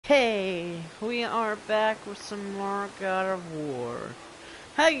Hey, we are back with some more God of War.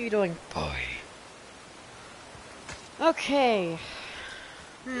 How you doing, boy? Okay.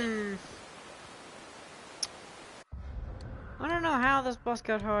 I don't know how this boss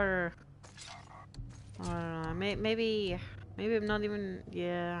got harder. I don't know. Maybe I'm not even.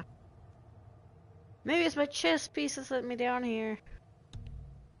 Yeah. Maybe it's my chest piece that's letting me down here.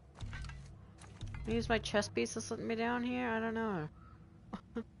 Maybe it's my chest piece that's letting me down here. I don't know.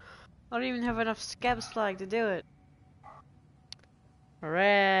 I don't even have enough scab slag to do it.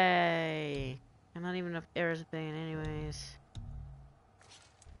 Hooray! And not even enough arrows bane, anyways.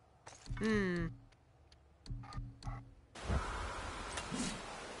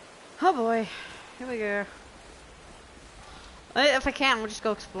 Oh boy, here we go. If I can, we'll just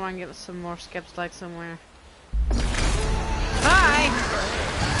go explore and get some more scab slag somewhere. Hi!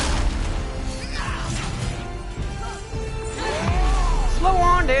 Slow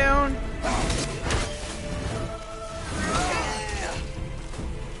on down!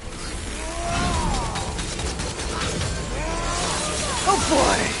 Oh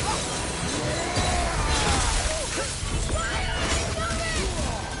boy!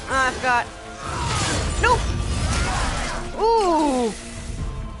 I forgot. Nope! Ooh!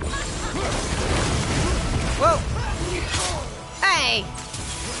 Whoa! Hey!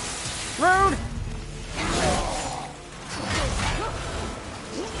 Rude!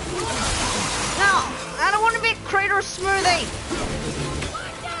 No! I don't want to be a crater smoothie!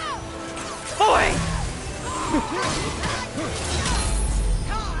 Boy!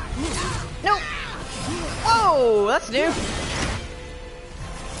 Nope! Whoa! That's new!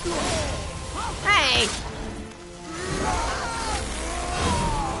 Hey!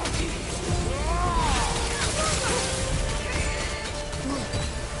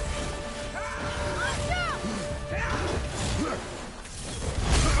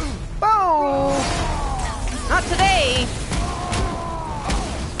 Whoa! Not today!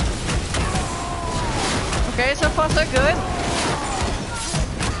 Okay, so far so good.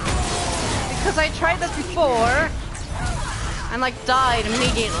 Because I tried this before and like died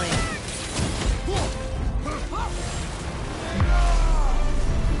immediately.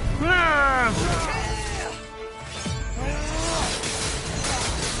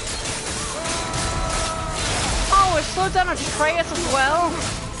 Oh, it slowed down Atreus as well.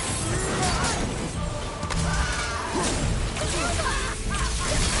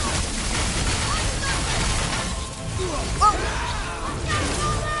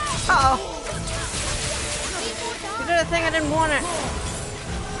 Uh-oh. You did a thing I didn't want it.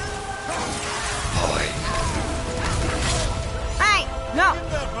 Hey! No!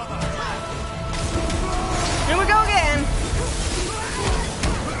 Here we go again!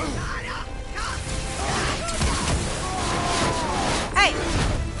 Hey!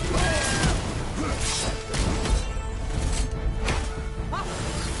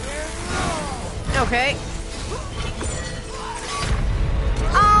 Okay.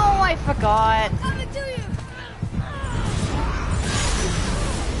 Oh, I forgot.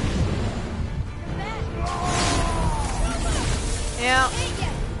 Yeah.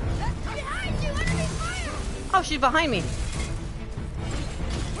 Oh, she's behind me.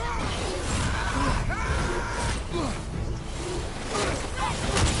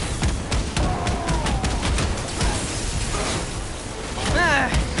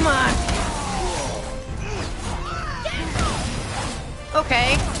 Come on.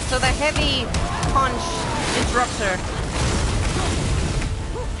 Okay, so the heavy punch interrupts her.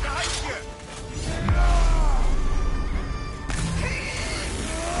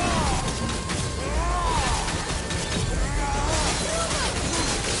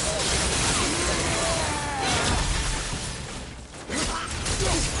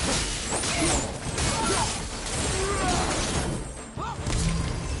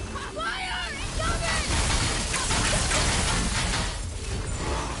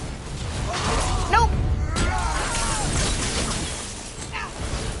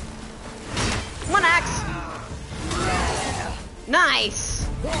 Nice!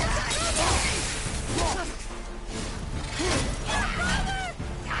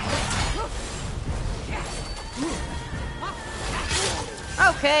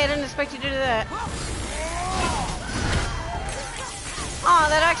 Okay, I didn't expect you to do that. Oh,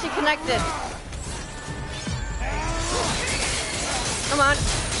 that actually connected. Come on.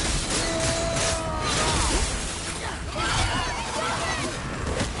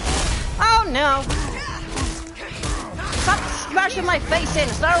 Oh no! Stop smashing my face in.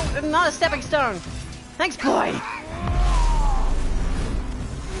 It's not a stepping stone. Thanks, boy.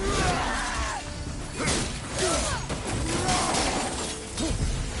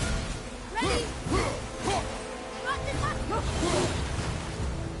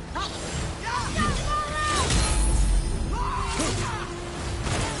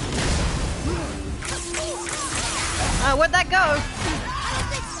 go!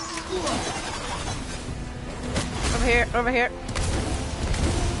 Over here, over here.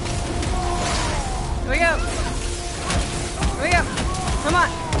 Here we go. Here we go. Come on.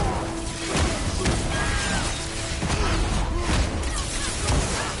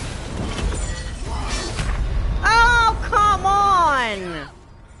 Oh, come on!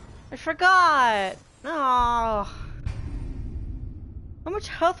 I forgot. Oh. How much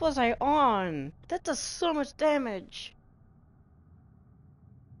health was I on? That does so much damage.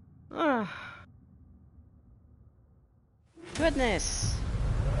 Ugh. Goodness.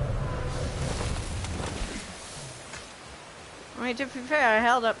 I mean, to be fair, I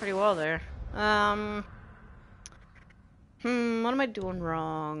held up pretty well there. What am I doing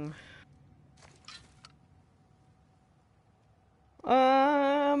wrong?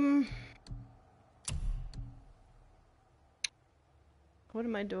 What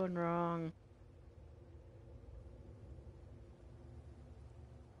am I doing wrong?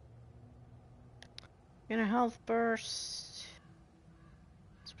 Gonna health burst.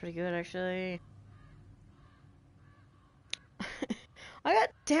 It's pretty good, actually. I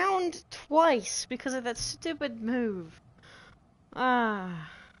got downed twice because of that stupid move. Ah.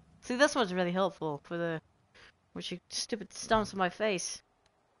 See, this one's really helpful for the... which you stupid stumps in my face.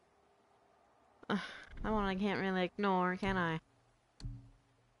 That one I can't really ignore, can I?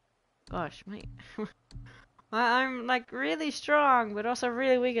 Gosh, mate. I'm like really strong, but also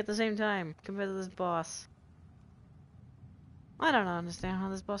really weak at the same time compared to this boss. I don't understand how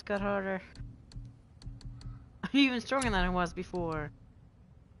this boss got harder. I'm even stronger than I was before.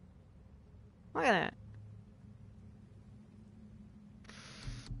 Look at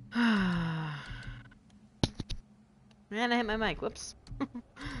that. Man, I hit my mic. Whoops.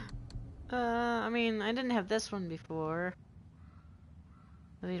 I mean, I didn't have this one before.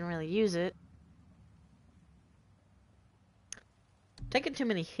 I didn't really use it. Taking too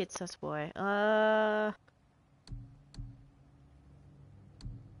many hits, that's why.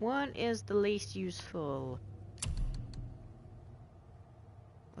 What is the least useful?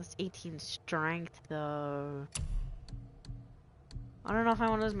 That's 18 strength, though. I don't know if I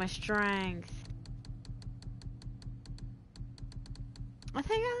want to lose my strength. I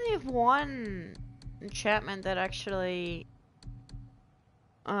think I only have one enchantment that actually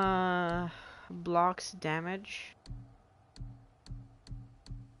blocks damage.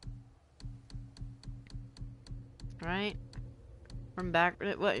 Right? From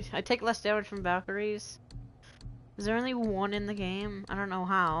what? I take less damage from Valkyries. Is there only one in the game? I don't know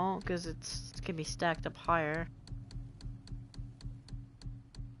how, because it can be stacked up higher.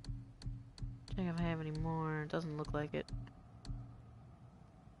 I think if I have any more, it doesn't look like it.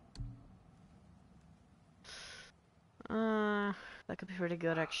 That could be pretty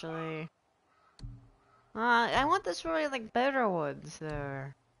good, actually. I want this really like better ones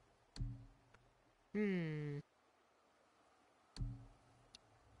there.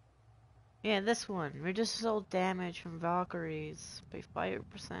 Yeah, this one. Reduces all damage from Valkyries by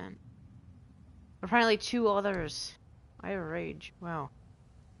 5%. Apparently 2 others. I have rage. Wow.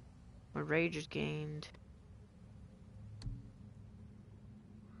 My rage is gained.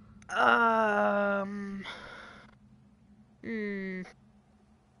 I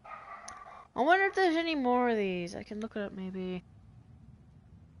wonder if there's any more of these. I can look it up maybe.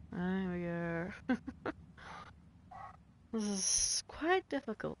 There we go. This is quite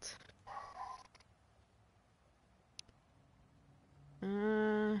difficult.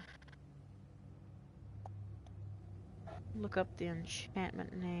 Look up the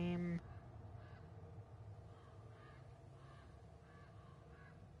enchantment name.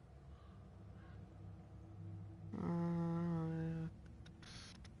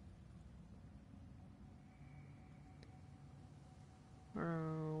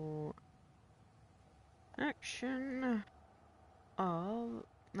 Action of...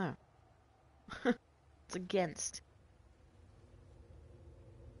 no. It's against.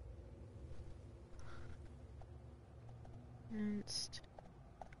 Against...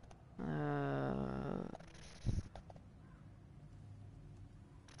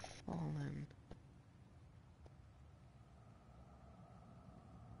 fallen.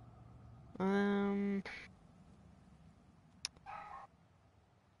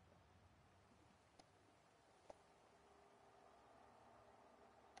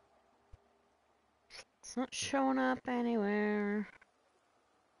 It's not showing up anywhere.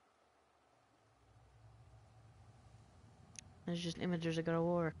 There's just images of God of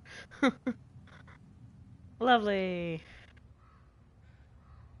War. Lovely.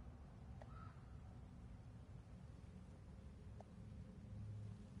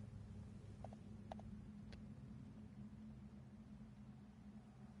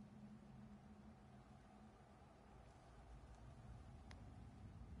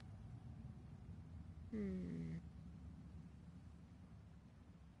 Hmm.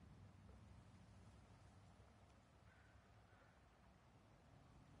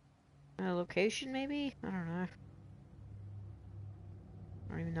 A location, maybe? I don't know.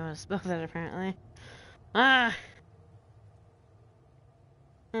 I don't even know how to spell that, apparently. Ah!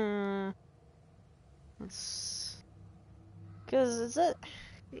 Let's... Cause, is that...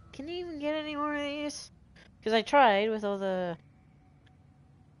 Can you even get any more of these? Cause I tried with all the...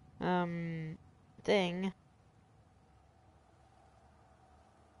 thing.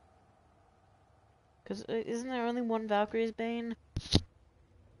 Cause, isn't there only one Valkyrie's Bane?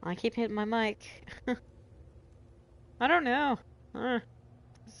 I keep hitting my mic. I don't know.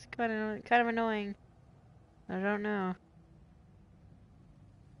 It's kind of annoying. I don't know.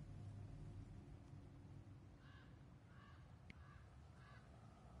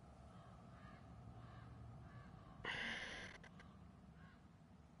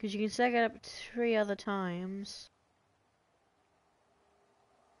 Cause you can stack it up 3 other times.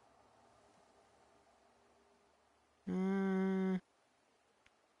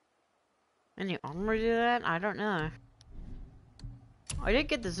 Any armor do that? I don't know. I did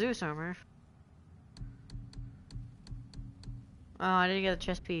get the Zeus armor. Oh, I didn't get the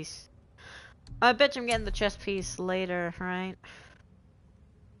chest piece. I bet you I'm getting the chest piece later, right?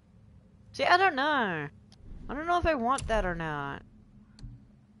 See, I don't know. I don't know if I want that or not.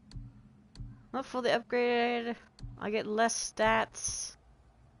 Not fully upgraded. I get less stats.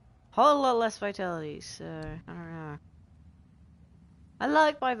 Whole lot less vitality, so I don't know. I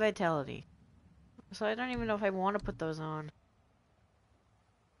like my vitality. So I don't even know if I want to put those on.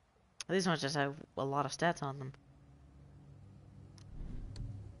 These ones just have a lot of stats on them.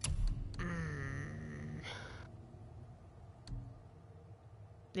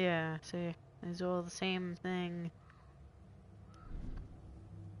 Yeah, see, it's all the same thing.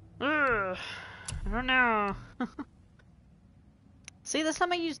 Ugh, I don't know. See, this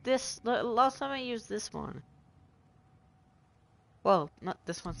time I used this. Last time I used this one. Well, not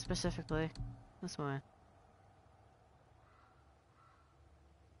this one specifically. This one.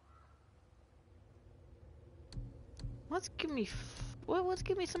 What's give me? What's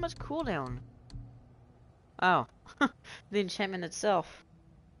give me so much cooldown? Oh, the enchantment itself.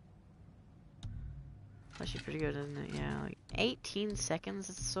 Actually, pretty good, isn't it? Yeah, like 18 seconds.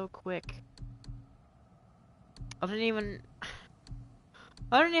 It's so quick. I don't even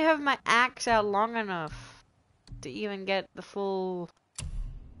have my axe out long enough to even get the full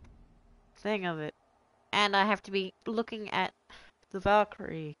thing of it. And I have to be looking at the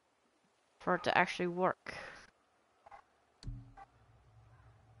Valkyrie for it to actually work.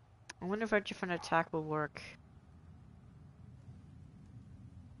 I wonder if a different attack will work.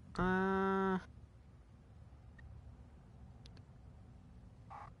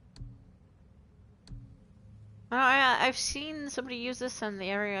 I've seen somebody use this and the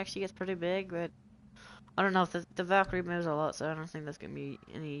area actually gets pretty big, but I don't know if the Valkyrie moves a lot, so I don't think that's gonna be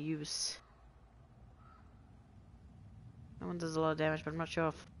any use. That one does a lot of damage, but I'm not sure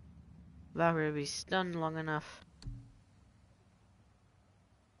if Valkyrie will be stunned long enough.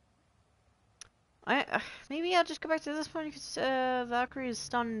 Maybe I'll just go back to this one because Valkyrie is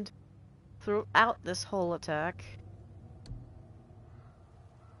stunned throughout this whole attack.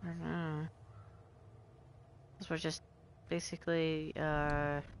 I don't know. This was just basically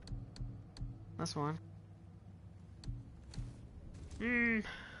this one.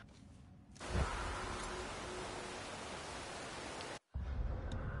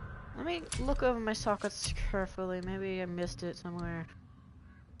 Let me look over my sockets carefully. Maybe I missed it somewhere.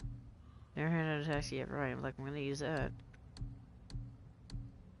 Airhanded attacks, yeah, right. I'm gonna use that.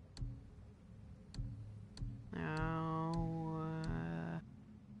 Now,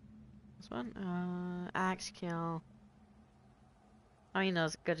 this one? Axe kill. I mean, not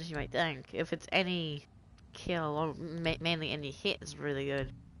as good as you might think. If it's any kill, or mainly any hit, is really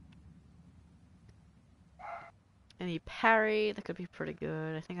good. Any parry, that could be pretty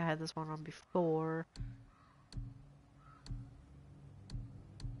good. I think I had this one on before.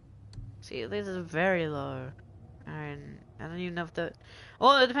 See, this is very low. And I don't even know if the...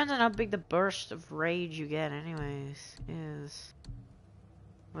 Well, it depends on how big the burst of rage you get anyways, is.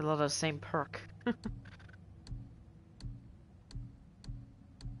 With a lot of the same perk. I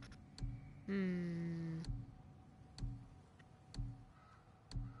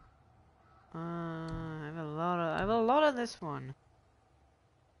have a lot of this one.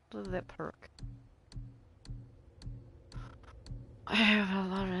 Look at that perk. I have a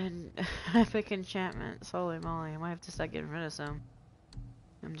lot of epic enchantments. Holy moly, I might have to start getting rid of some.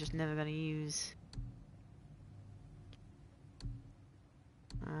 I'm just never gonna use.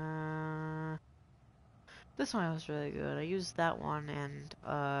 This one was really good. I used that one and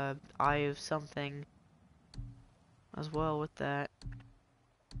Eye of Something as well with that.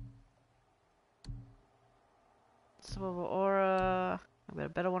 Survival Aura. I've got a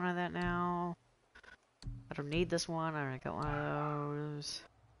better one of that now. I don't need this one. I already got one of those.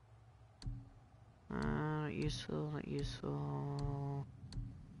 Not useful, not useful.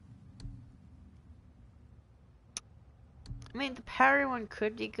 I mean, the parry one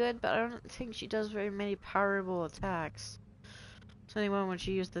could be good, but I don't think she does very many parryable attacks. It's only one when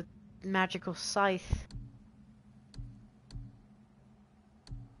she used the magical scythe.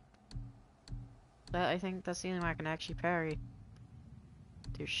 I think that's the only one I can actually parry.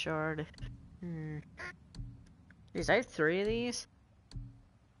 Do shard. Jeez, I have 3 of these.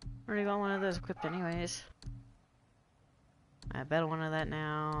 Already got one of those equipped anyways. I have better one of that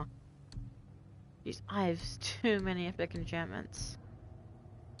now. Jeez, I have too many epic enchantments.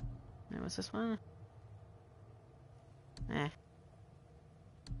 And what's this one? Eh.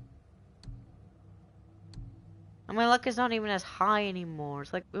 And my luck is not even as high anymore.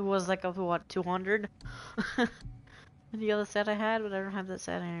 It's like, it was like up to what, 200? And the other set I had, but I don't have that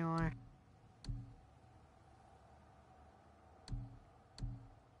set anymore.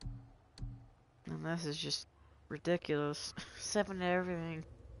 And this is just ridiculous. 7 to everything.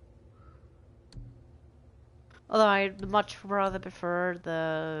 Although I'd much rather prefer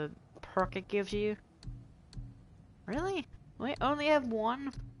the perk it gives you. Really? Wait, I only have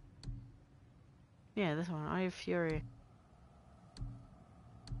one? Yeah, this one, Eye of Fury.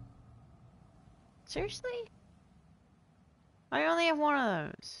 Seriously? I only have one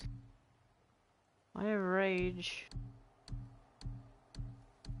of those. I have Rage.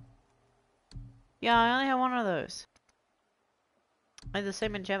 Yeah, I only have one of those. I had the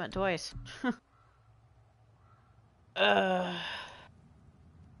same enchantment twice. And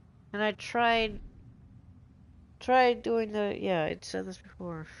I tried doing the, yeah, I said this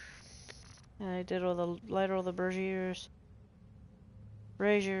before. And I did all the, light all the braziers.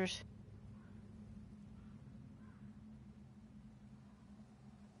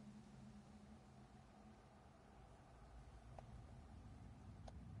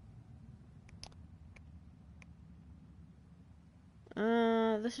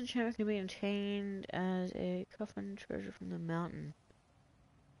 This enchantment can be obtained as a coffin treasure from the mountain.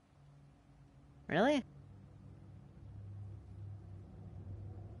 Really?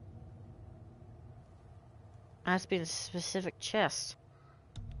 Has to be in a specific chest.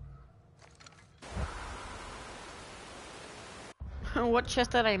 What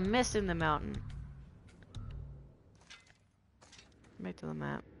chest did I miss in the mountain? Back to the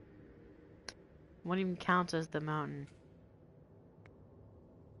map. What even counts as the mountain?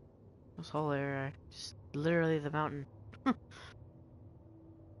 This whole area. Just literally the mountain. Yeah,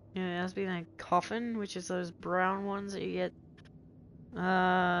 it has to be like coffin, which is those brown ones that you get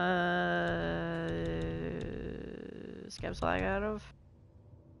scab slag out of.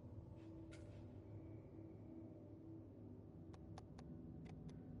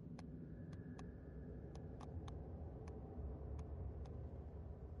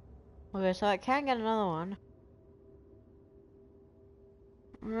 Okay, so I can get another one.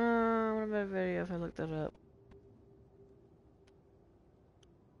 What about a video if I look that up?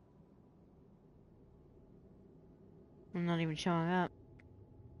 I'm not even showing up.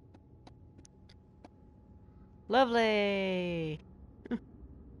 Lovely!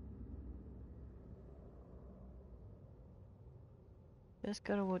 Best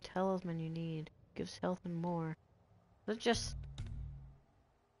go to what talisman you need. Gives health and more. That's just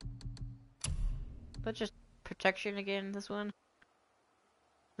protection again, this one.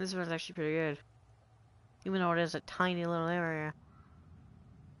 This one's actually pretty good. Even though it is a tiny little area.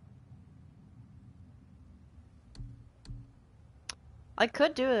 I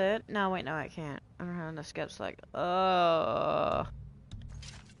could do it. No, wait, no, I can't. I don't have enough scab slag. The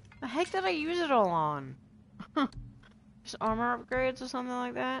heck did I use it all on? Just armor upgrades or something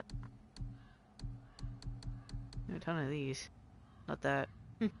like that? A ton of these. Not that.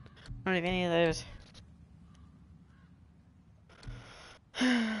 I don't have any of those.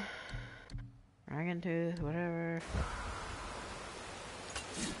 Dragon tooth, whatever.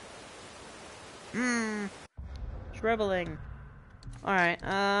 Shriveling. Alright,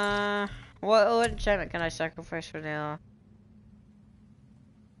 what enchantment can I sacrifice for now?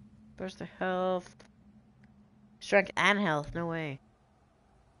 Burst of health. Strength and health, no way.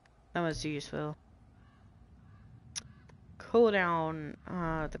 That was useful. Cooldown.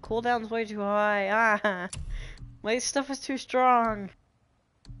 The cooldown's way too high. My stuff is too strong.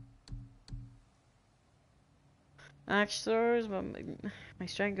 Axe throws, but my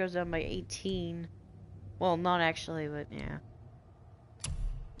strength goes down by 18. Well, not actually, but yeah.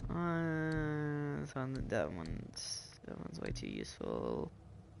 That one's way too useful.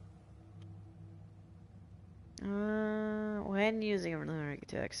 When using a lunar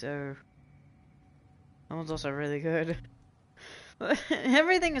attack, so that one's also really good.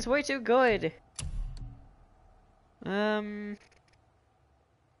 Everything is way too good.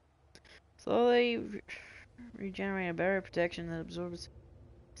 Slowly regenerate a barrier protection that absorbs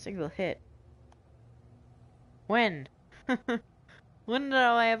a single hit. When? When did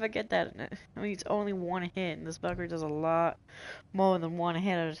I ever get that? I mean, it's only one hit, and this Valkyrie does a lot more than one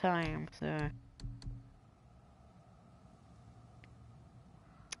hit at a time, so.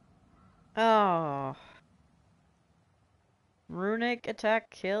 Oh. Runic attack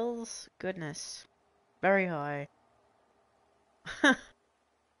kills? Goodness. Very high.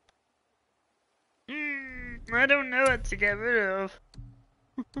 I don't know what to get rid of.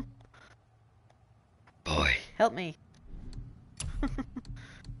 Boy, help me.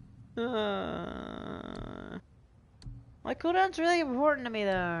 My cooldown's really important to me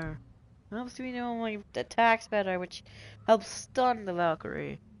though. It helps me know my attacks better, which helps stun the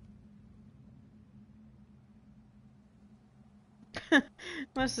Valkyrie.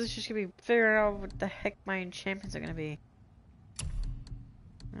 Most of this just gonna be figuring out what the heck my champions are gonna be.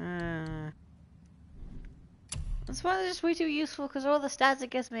 This one is just way too useful because all the stats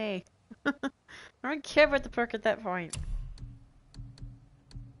it gives me. I don't care about the perk at that point.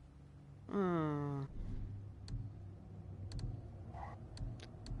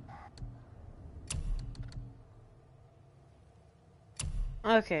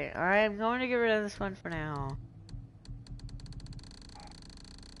 Okay, I'm going to get rid of this one for now.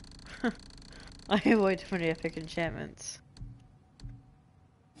 I avoid too many epic enchantments.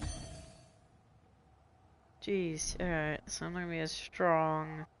 Jeez, alright, so I'm not gonna be as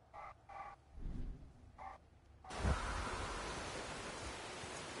strong.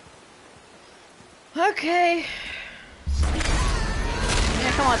 Okay.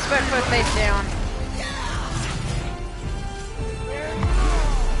 Yeah, come on, spread foot face down.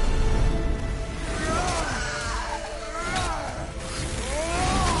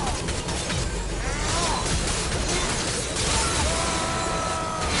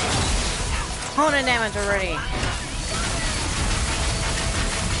 Opponent damage already.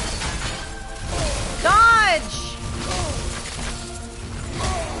 Dodge!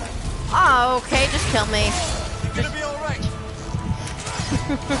 Oh, okay, just kill me. You're gonna be alright.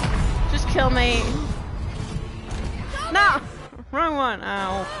 Just kill me. No! Wrong one.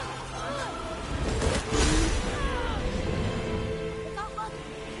 Ow.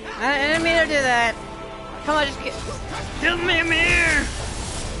 I didn't mean to do that. Come on, just kill me, I'm here!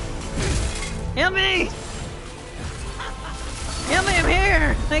 Help me! Help me, I'm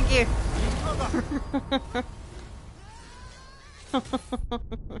here! Thank you.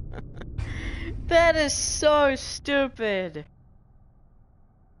 That is so stupid.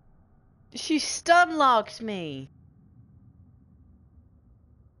 She stun locked me.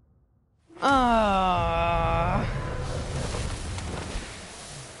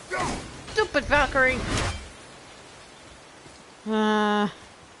 Stupid Valkyrie.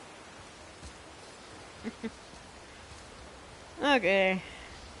 Okay.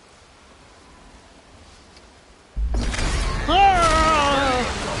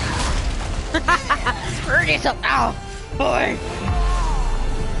 Hurt yourself. Ow, boy.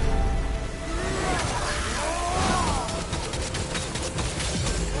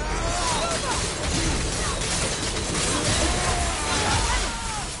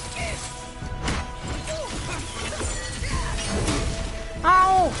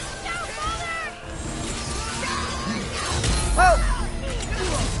 Ow! Whoa!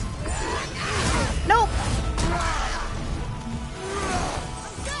 Nope!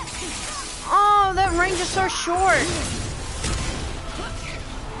 Oh, that range is so short!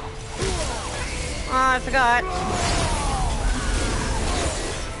 Oh, I forgot.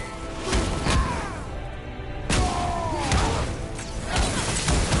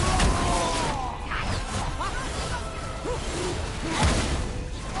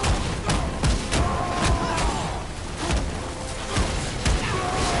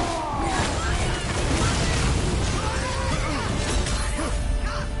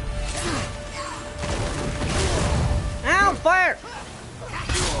 Ow, fire!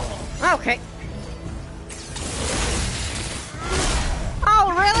 Okay.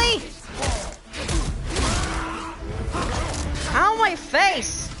 Oh, really? Ow, my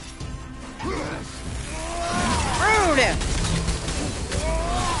face! Rude!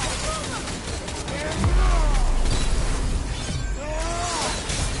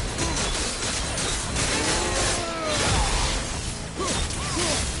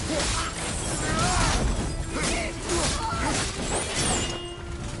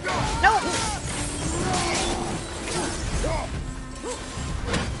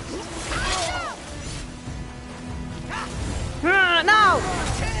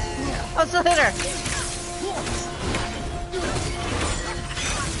 still hit her.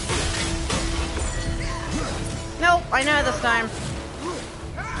 Nope, I know this time.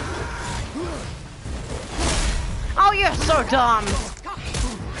 Oh, you're so dumb.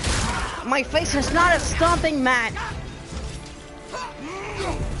 My face is not a stomping mat.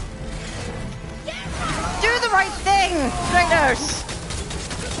 Do the right thing, Kratos.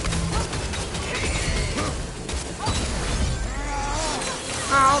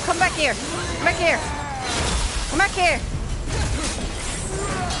 Oh, come back here. Come back here. Come back here.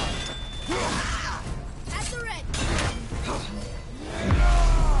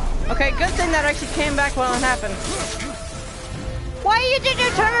 Okay, good thing that actually came back while it happened. Why did you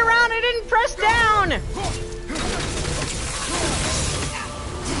turn around? I didn't press down.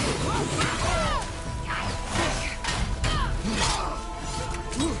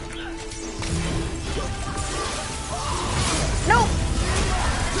 Nope.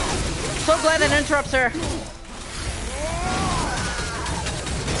 So glad it interrupts her.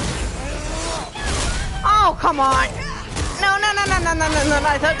 Oh, come on. No, no, no, no, no, no, no, no.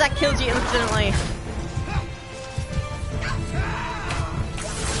 I thought that killed you instantly.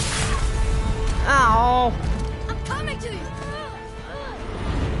 Oh. I'm coming to you.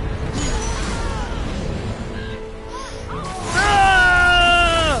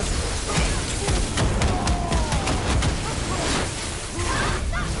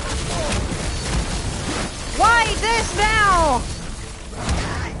 Why this now?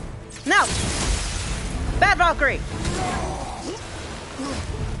 No. Bad Valkyrie.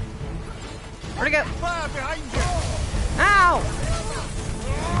 Where'd it go? Fire behind you! Ow!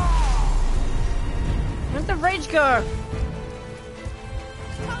 Where's the rage go?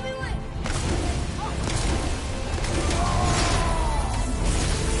 Tell me when.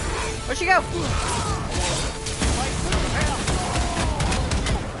 Where'd she go?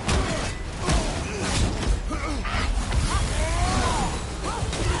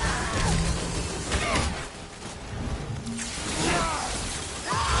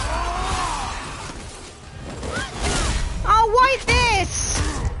 Oh, why this?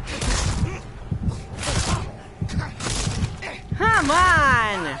 Come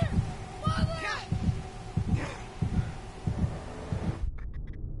on!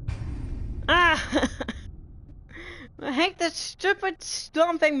 Ah! I hate this stupid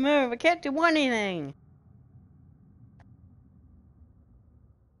stomping move. I can't do anything.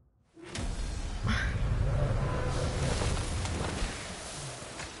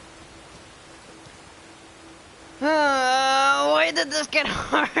 Why did this get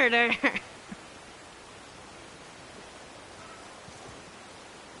harder?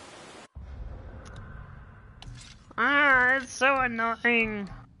 Ah, it's so annoying.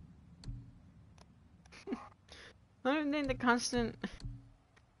 I don't think the constant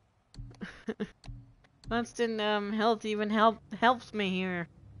health even helps me here.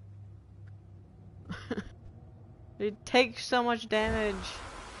 It takes so much damage.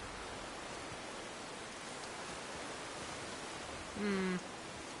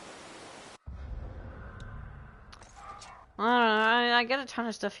 I don't know, I get a ton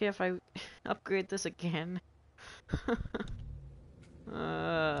of stuff here if I upgrade this again.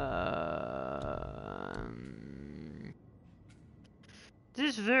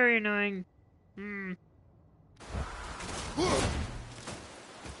 This is very annoying.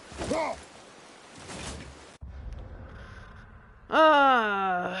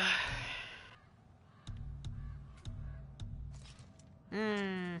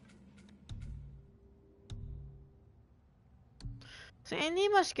 So I need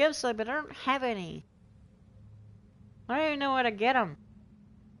my skill set, but I don't have any. I don't even know where to get them.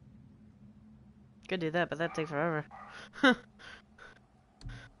 Could do that, but that'd take forever. That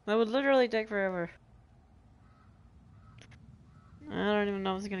would literally take forever. I don't even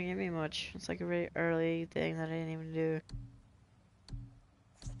know if it's gonna give me much. It's like a very early thing that I didn't even do.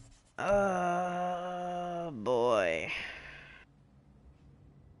 Oh boy.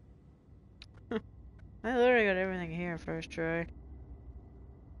 I literally got everything here first try.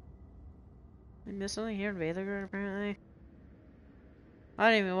 I missed something here in Veilguard apparently.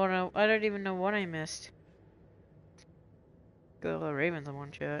 I don't even know what I missed. Got all the ravens in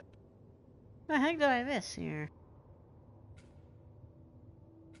one shot. What the heck did I miss here?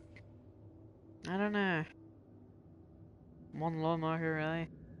 I don't know. One low marker, really.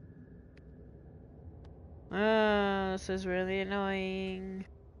 This is really annoying.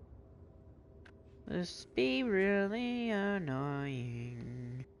 This be really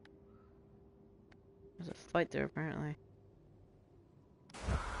annoying. There's a fight there, apparently.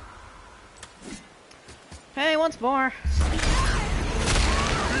 Hey, once more!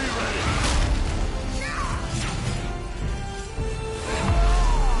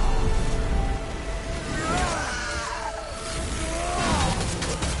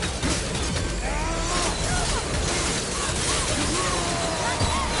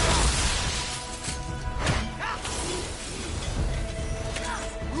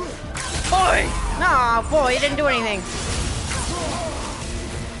 Oh boy, he didn't do anything.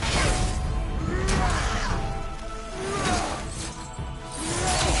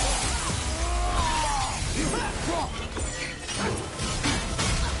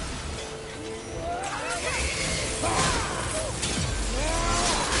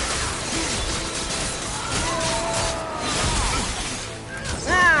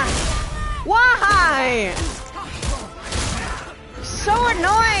 Why? So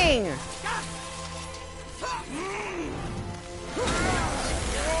annoying!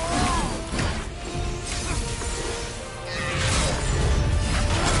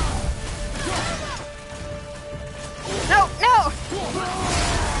 No, no!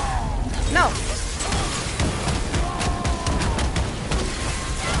 No!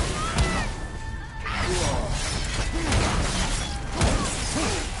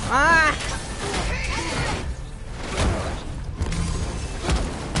 Ah!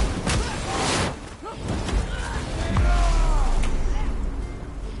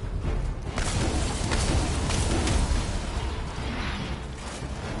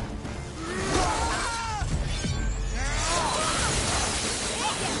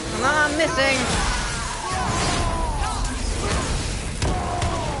 I'm missing.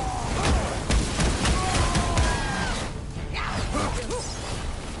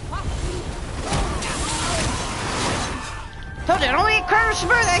 Told you, don't eat Kramer's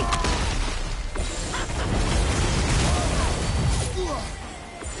smoothie.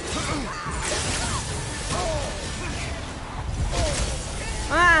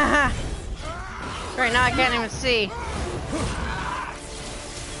 Ah! Right now I can't even see.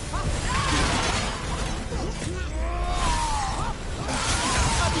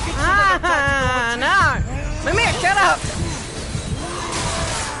 Ah, no! Mimir, shut up!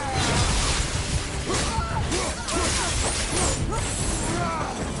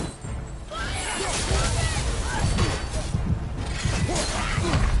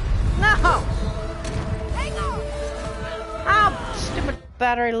 No! Oh, stupid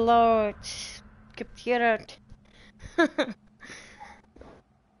battery low computer.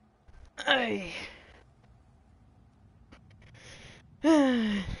 Ay.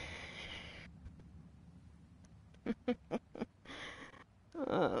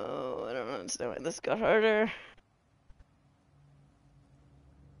 Oh, I don't understand why this got harder.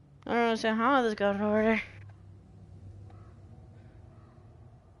 I don't understand how this got harder.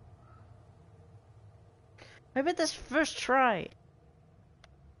 Maybe this first try.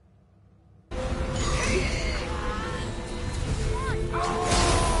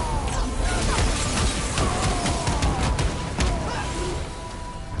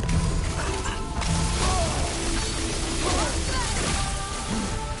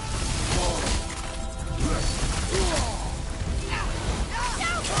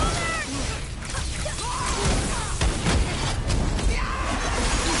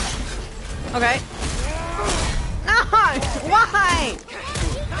 Okay. No! Why?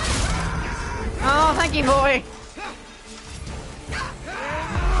 Oh, thank you, boy.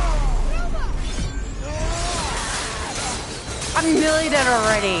 I'm nearly dead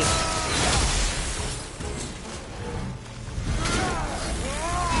already.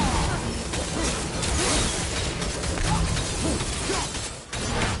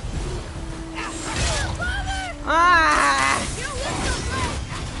 Ah!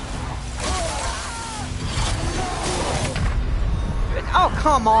 Oh,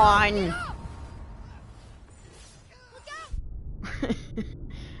 come on!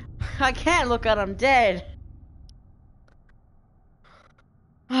 I can't look at him dead.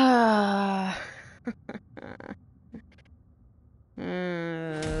 Ah.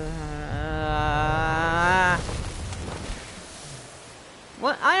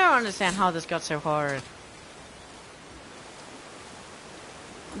 What? I don't understand how this got so hard.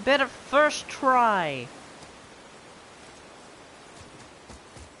 Better first try.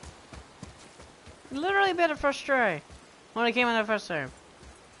 Literally better first try. When I came in the first time.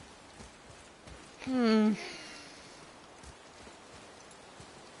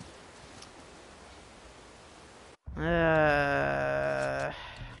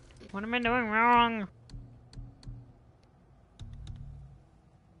 What am I doing wrong?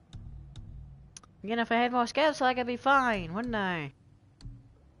 Again, if I had more scabs, I could be fine, wouldn't I?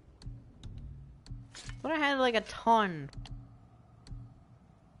 But I had like a ton.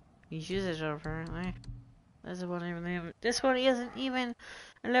 These users are apparently. This one even. This one isn't even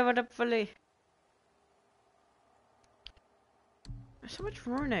leveled up fully. There's so much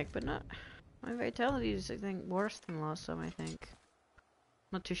runic, but not. My vitality is, I think, worse than last time. I think.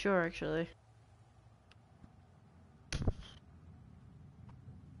 Not too sure actually.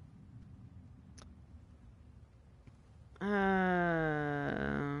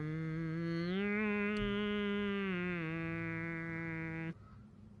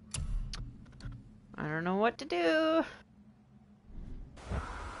 do.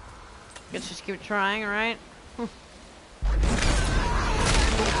 Guess just keep trying, right?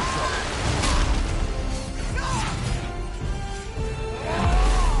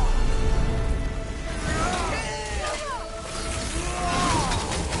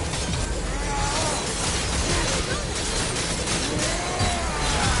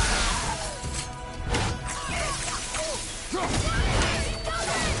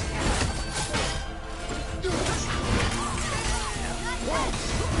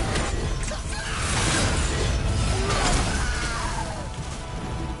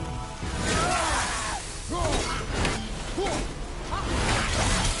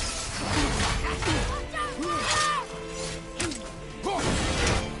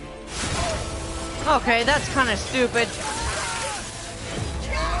 Okay, that's kind of stupid.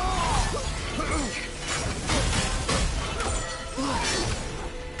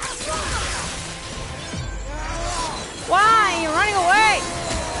 Why? You're running away!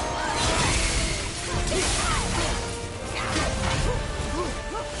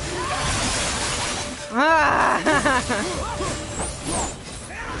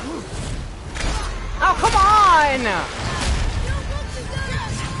 Oh, come on!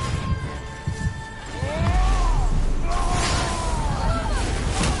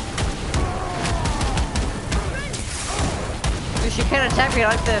 She can't attack me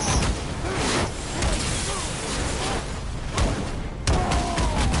like this.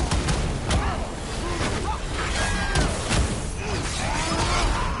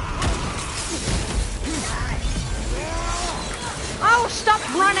 Oh, stop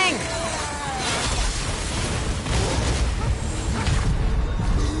running!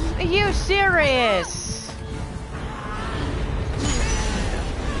 Are you serious?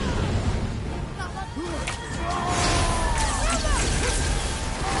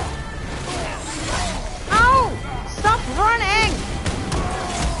 Running!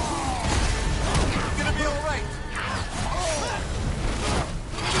 It's gonna be all right.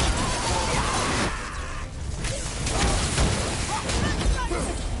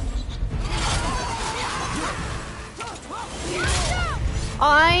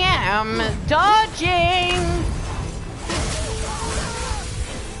 I am dodging!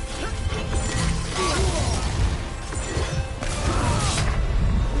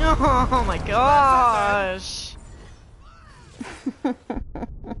 Oh my gosh!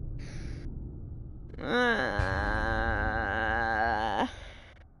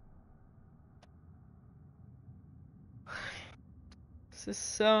 This is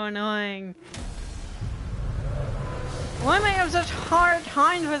so annoying. Why am I having such hard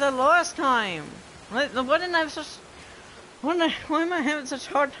times with it last time? Why didn't I have such... Why am I having such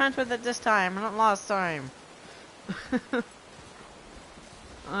hard times with it this time, and not last time?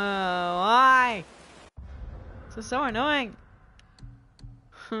 Why? This is so annoying.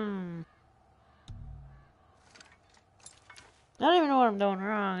 I don't even know what I'm doing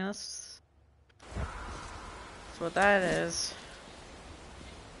wrong. That's what that is.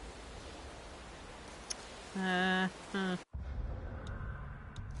 I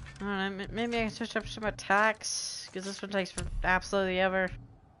don't know, maybe I can switch up some attacks, because this one takes absolutely ever. It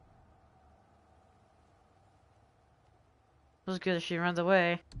was good if she runs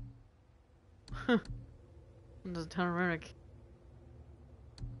away. Does a ton of runic.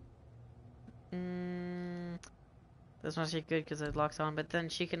 This one's good because it locks on, but then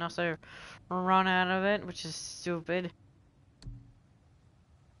she can also run out of it, which is stupid.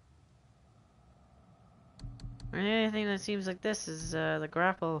 Anything that seems like this is the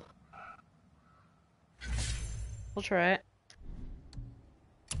grapple. We'll try it.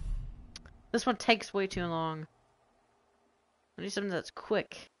 This one takes way too long. I need something that's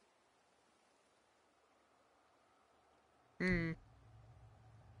quick. That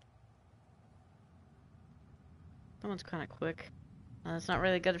one's kind of quick. It's not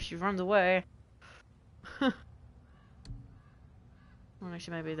really good if she runs away. Well,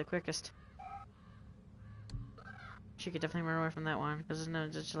 actually, might be the quickest. She could definitely run away from that one because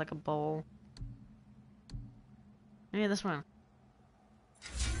it's just like a bowl. Yeah, this one.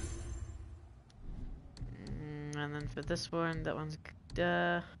 And then for this one, that one's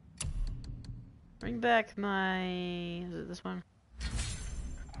bring back my... Is it this one?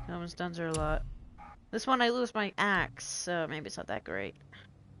 That one stuns her a lot. This one I lose my axe, so maybe it's not that great.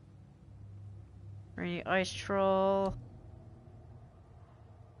 Rainy Ice Troll.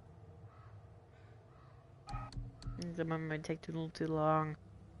 The one might take a little too long.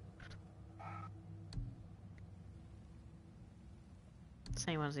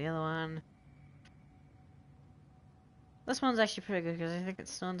 Same as the other one. This one's actually pretty good because I think it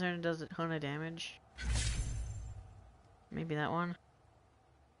stuns her and does a ton of damage. Maybe that one.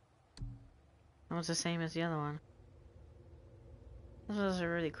 That one's the same as the other one. Those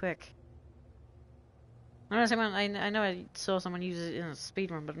are really quick. I know I saw someone use it in a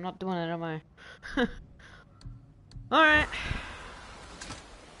speedrun, but I'm not doing it on my... Alright.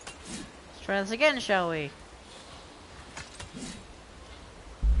 Let's try this again, shall we?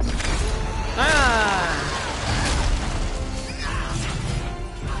 Ah!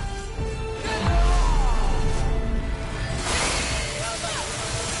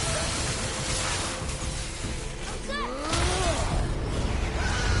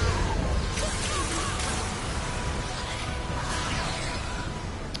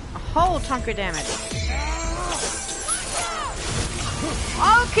 Whole chunk of damage.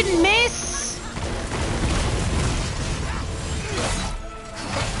 Oh, can miss!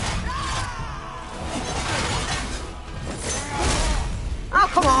 Oh,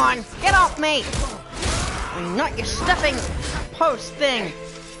 come on! Get off me! I'm not your stuffing post thing!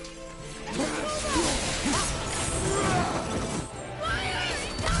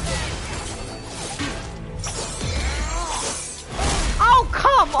 Oh,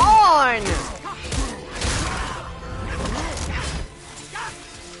 come on!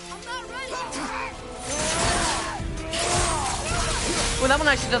 Well, that one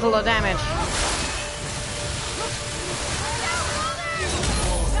actually does a lot of damage.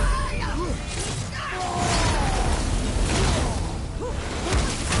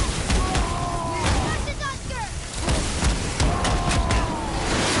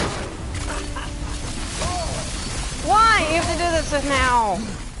 Why? You have to do this now.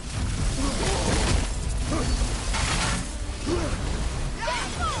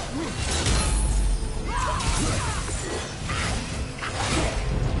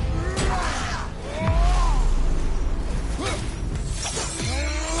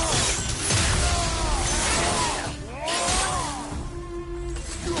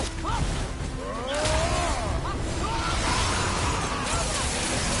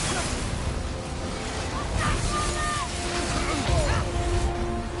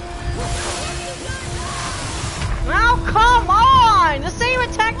 Oh, come on! The same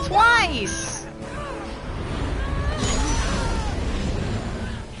attack twice!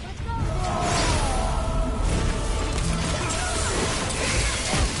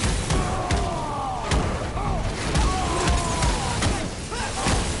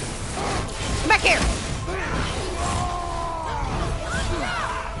 Back here!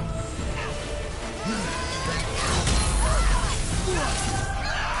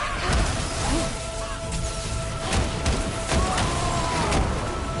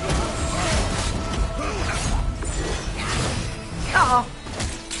 Uh-oh.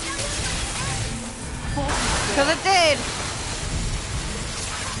 Because it did!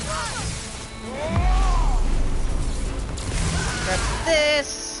 Grab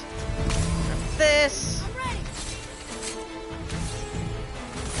this. Grab this.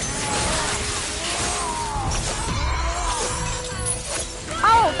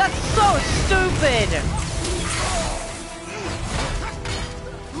 Oh, that's so stupid!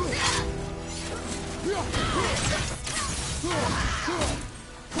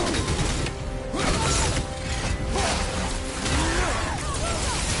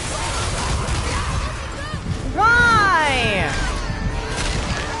 Why?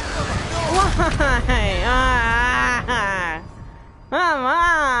 Why? Ah, come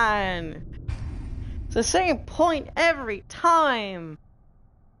on! It's the same point every time.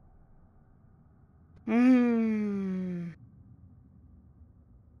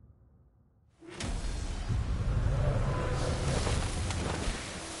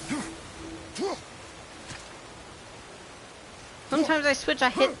 Sometimes I switch, I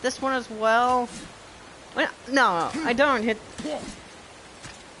hit this one as well. No, I don't hit.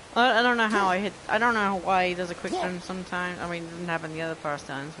 I don't know how I hit. I don't know why he does a quick turn sometimes. I mean, it didn't happen the other past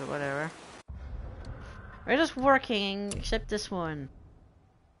times, but whatever. We're just working, except this one.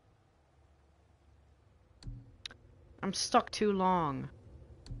 I'm stuck too long.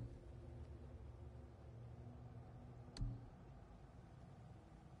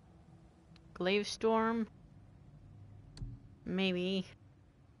 Glaive Storm? Maybe.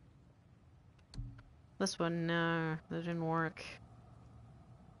 This one, no, that didn't work.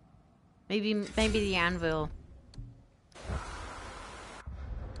 Maybe the Anvil.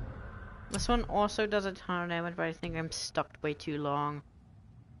 This one also does a ton of damage, but I think I'm stuck way too long.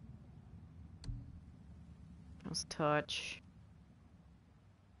 Let's touch.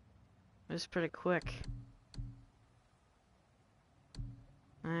 It was pretty quick.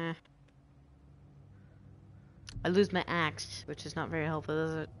 I lose my axe, which is not very helpful,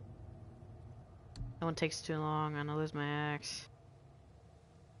 is it? That one takes too long. I'm gonna lose my axe.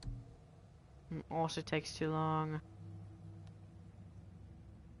 Also takes too long.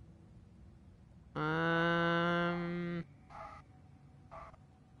 I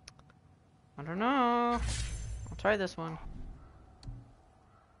don't know. I'll try this one.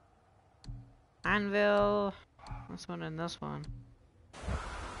 Anvil. This one and this one.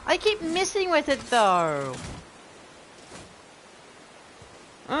 I keep missing with it though.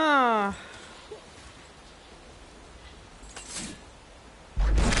 Ah.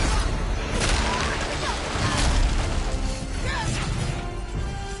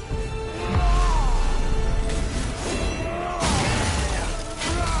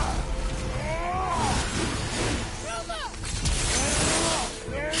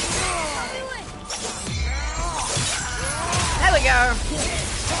 There we go.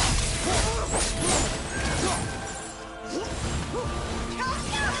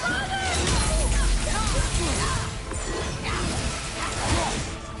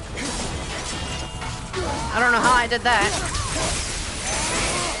 I don't know how I did that.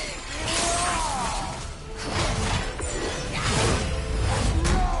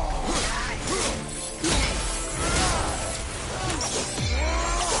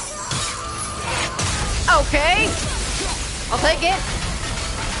 Okay. I'll take it.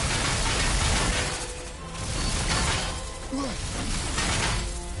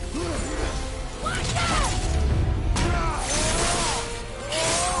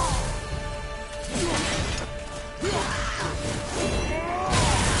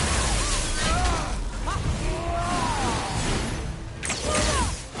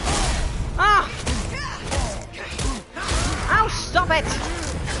 Ah! Ow, stop it!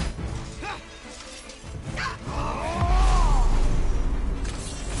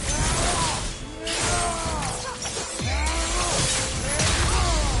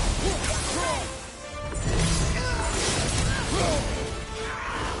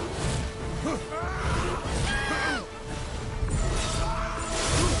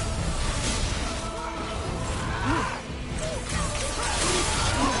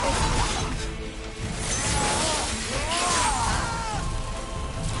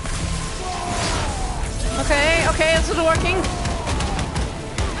 Okay, this is working.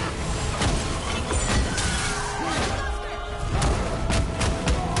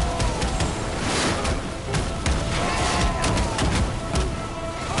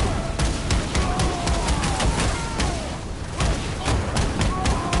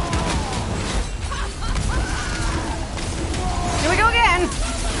 Here we go again.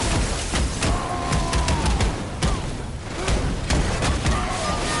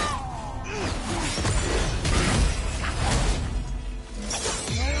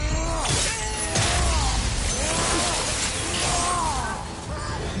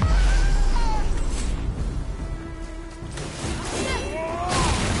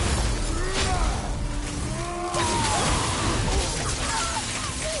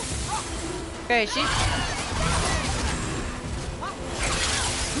 Okay, she...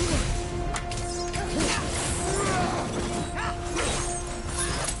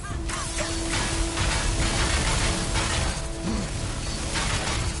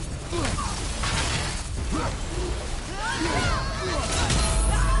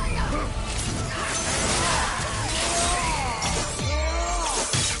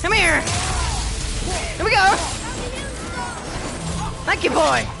 Come here! Here we go! Thank you,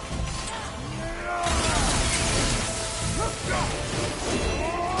 boy!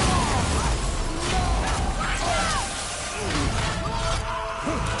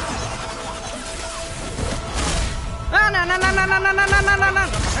 No.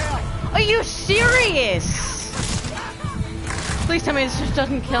 Are you serious? Please tell me this just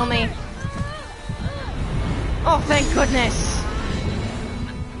doesn't kill me. Oh, thank goodness.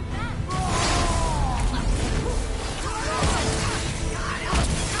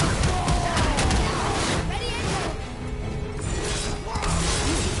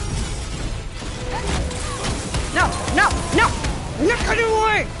 No! Not gonna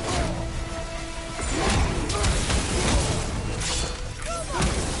away!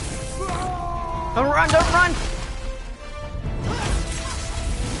 Don't run!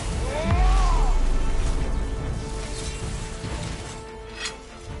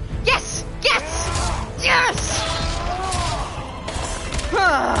 Yes!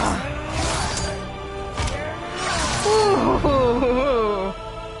 Ooh.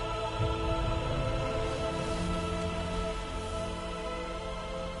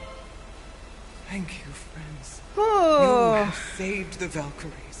 Thank you, friends. Ooh. You have saved the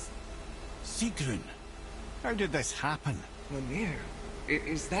Valkyries. Sigrun, how did this happen? Mimir,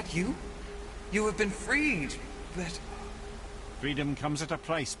 is that you? You have been freed, but Freedom comes at a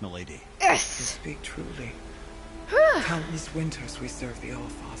price, milady. you Yes! speak truly. Countless winters we served the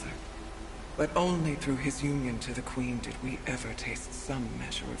All-Father, but only through his union to the Queen did we ever taste some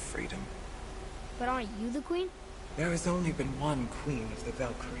measure of freedom. But aren't you the queen? There has only been one Queen of the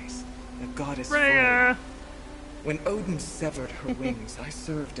Valkyries, the goddess Freya. Freya. When Odin severed her wings, I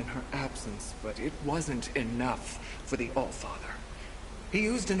served in her absence, but it wasn't enough for the All-Father. He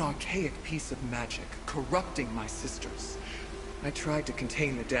used an archaic piece of magic, corrupting my sisters. I tried to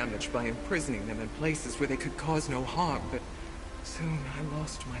contain the damage by imprisoning them in places where they could cause no harm, but soon I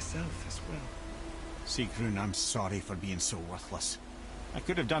lost myself as well. Sigrun, I'm sorry for being so worthless. I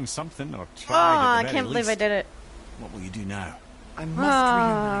could have done something or Oh, tried at I the very can't believe I least. did it. What will you do now? I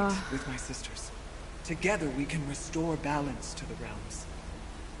must reunite with my sisters. Together we can restore balance to the realms.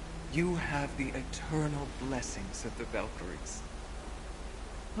 You have the eternal blessings of the Valkyries.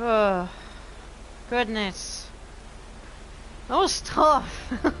 Oh, goodness. That was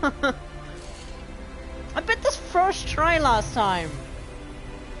tough. I bet this first try last time.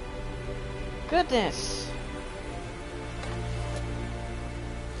 Goodness.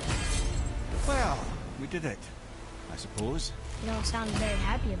 Well, we did it, I suppose. You don't sound very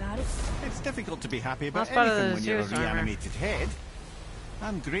happy about it. It's difficult to be happy about That's part of anything the when you're a Zeus armor. reanimated head.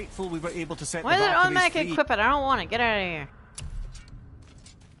 I'm grateful we were able to set Why the did it Valkyries automatically free. equip it? I don't want it. Get out of here.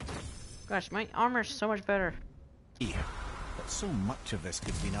 Gosh, my armor's so much better. But so much of this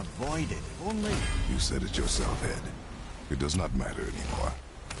could have been avoided. If only... You said it yourself, Ed. It does not matter anymore.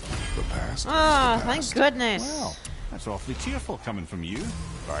 The past Oh, is the thank past. goodness. Well, that's awfully cheerful coming from you.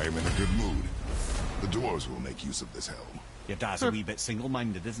 I am in a good mood. The dwarves will make use of this helm. Your dad's a wee bit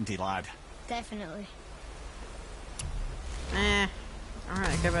single-minded, isn't he, lad? Definitely. Eh. I don't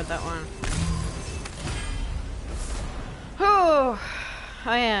really care about that one. Oh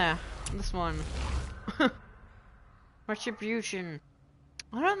yeah. This one. Retribution.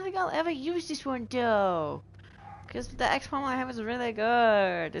 I don't think I'll ever use this one though. Because the XP I have is really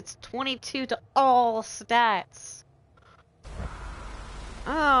good. It's 22 to all stats.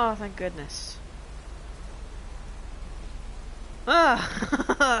 Oh, thank goodness.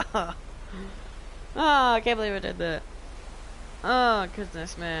 Oh, I can't believe I did that. Oh,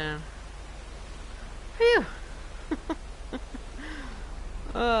 goodness, man. Phew.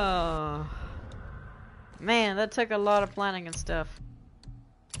 Oh. Man, that took a lot of planning and stuff.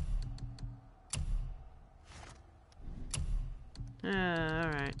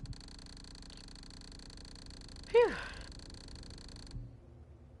 Alright. Phew.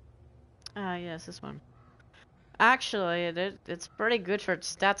 Ah, yes, this one. Actually, it's pretty good for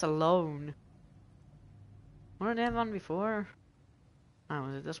its stats alone. What did I have on before? Oh,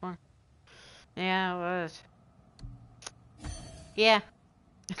 was it this one? Yeah, it was. Yeah.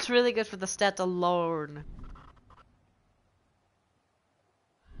 It's really good for the stats alone.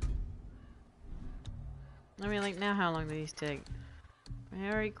 I mean, like, now how long do these take?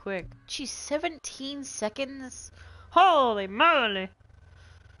 Very quick. Geez, 17 seconds? Holy moly!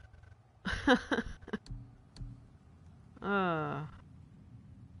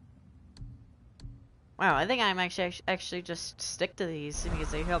 Wow, I think I'm actually just stick to these because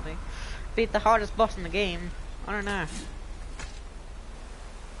they help me beat the hardest boss in the game. I don't know.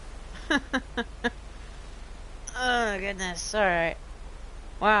 Oh goodness, alright.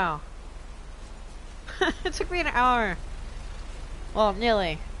 Wow. It took me an hour. Well,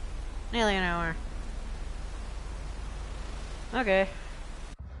 nearly. Nearly an hour. Okay.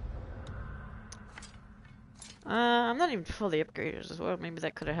 I'm not even fully upgraded as well. Maybe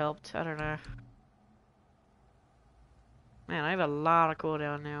that could have helped. I don't know. Man, I have a lot of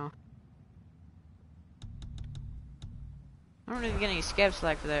cooldown now. I don't even get any scab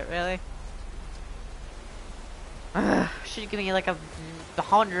slack for that, really. Should give me like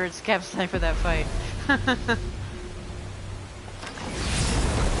 100 scab slack for that fight.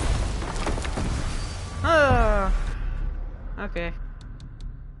 Oh. Okay.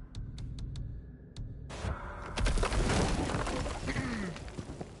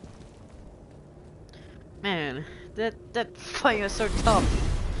 Man, that fight was so tough.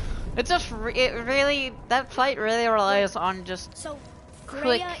 It just that fight really relies on just So, Quick.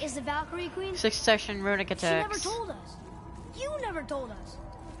 Freya is the Valkyrie Queen? succession runic She never attacks. told us. You never told us.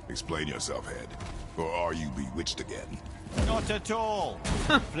 Explain yourself, Ed. Or are you bewitched again? Not at all.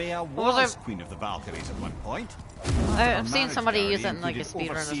 Freya Was was I- Queen of the Valkyries at one point. I've Her seen marriage somebody use guardian it in like a included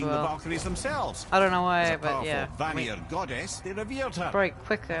speedrun as overseeing the well. Valkyries themselves. I don't know As why, a but powerful yeah. I mean, Vanir goddess, they revered her. probably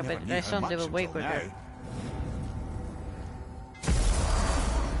quicker, Never but knew I how still do much it way until quicker. now.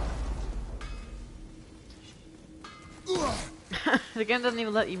 The game doesn't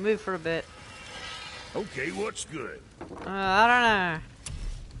even let you move for a bit. Okay, what's good? I don't know.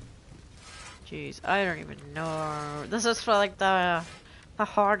 Jeez, I don't even know. This is for like the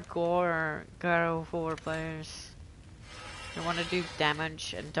hardcore God of War players. They want to do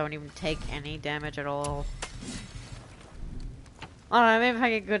damage and don't even take any damage at all. I don't know, maybe if I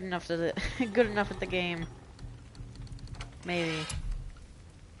get good enough to the good enough at the game. Maybe.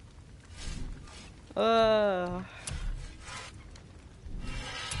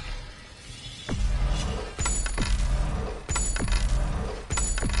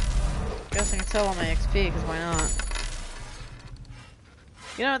 Guess I can sell all my XP, because why not?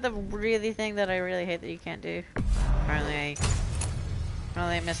 You know what the really thing that I really hate that you can't do? Apparently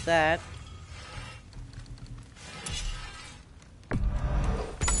I missed that.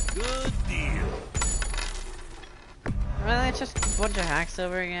 Good deal. Really, it's just a bunch of hacks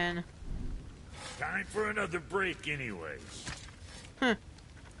over again. Time for another break anyways.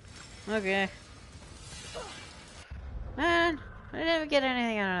 Okay. Man, I didn't even get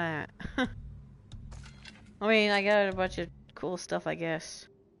anything out of that. I mean, I got a bunch of cool stuff, I guess.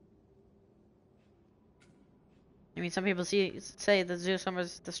 I mean, some people say that Zeus Armor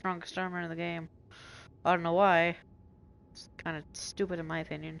is the strongest armor in the game. I don't know why. It's kind of stupid in my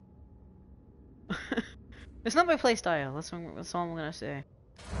opinion. It's not my playstyle, that's all I'm gonna say.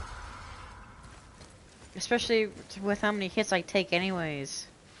 Especially with how many hits I take anyways.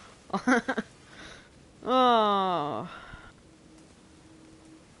 Oh.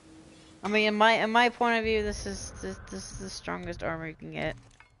 I mean, in my point of view, this is the strongest armor you can get.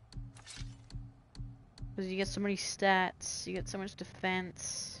 Because you get so many stats, you get so much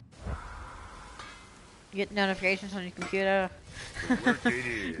defense. You get notifications on your computer. Work it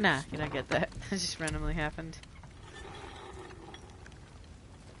is. Nah, you don't get that. It just randomly happened.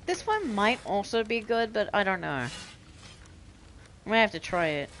 This one might also be good, but I don't know. I might have to try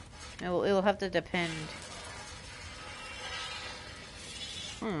it. It'll have to depend.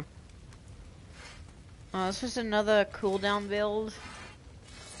 Oh, this is another cooldown build.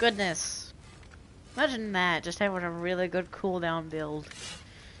 Goodness. Imagine that, just having a really good cooldown build.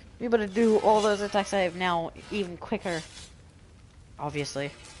 Be able to do all those attacks I have now even quicker. Obviously.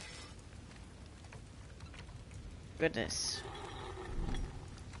 Goodness.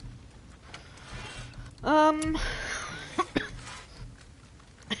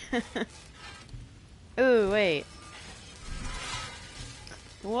 Ooh, wait.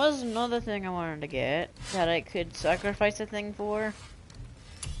 There was another thing I wanted to get that I could sacrifice a thing for.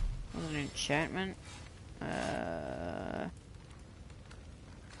 It was an enchantment. Oh.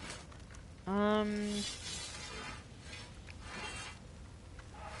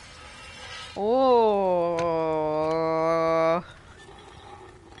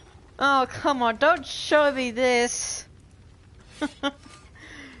 Oh, come on, don't show me this.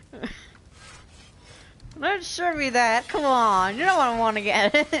 Don't show me that. Come on, you know what I want to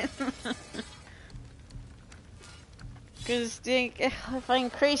get it. Because if I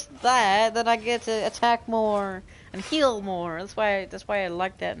increase that, then I get to attack more and heal more. That's why I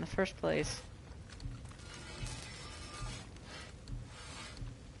like that in the first place.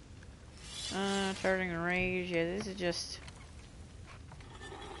 Turning rage. Yeah, this is just.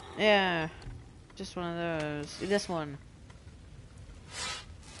 Yeah, just one of those. This one.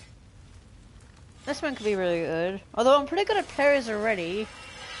 This one could be really good. Although I'm pretty good at parries already.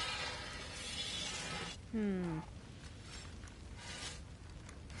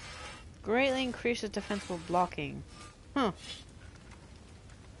 Greatly increases defensible blocking. Huh.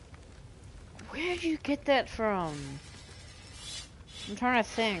 Where did you get that from? I'm trying to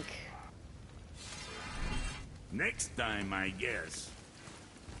think. Next time, I guess.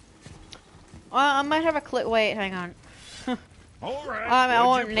 I might have a clip. Wait, hang on. All right. I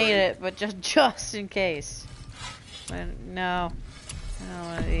won't need it, but just in case. But no, I don't want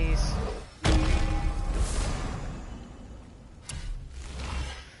one of these.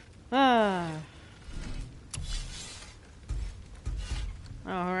 Oh,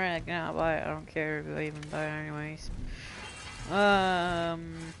 alright, I cannot buy it. I don't care if I even buy it anyways. I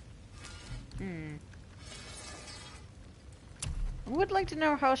would like to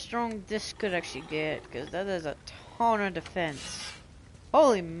know how strong this could actually get, because that is a ton of defense.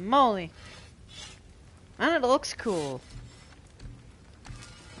 Holy moly! And it looks cool.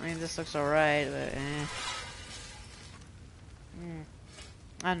 I mean, this looks alright, but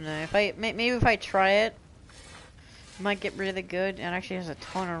I don't know. Maybe if I try it, it might get really good. And actually has a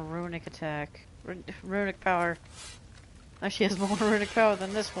ton of runic attack, runic power. Actually has more runic power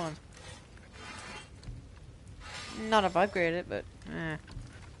than this one. Not if I upgrade it, but that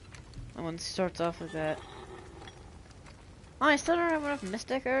one starts off with that. Oh, I still don't have enough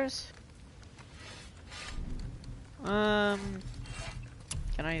Mysticers. Can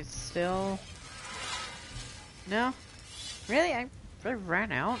I still? No? Really? I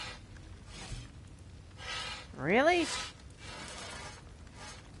ran out. Really?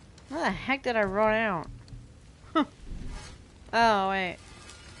 How the heck did I run out? Oh, wait.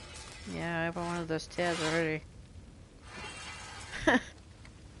 Yeah, I opened one of those tabs already.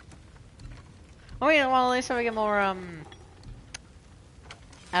 I mean, well, at least if I get more,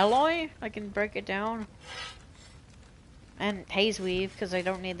 alloy, I can break it down. And haze weave, because I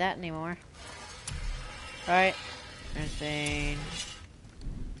don't need that anymore. Alright. Aerosbane.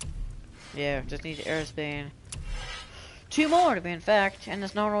 Yeah, just need Aerosbane. 2 more to be in fact, and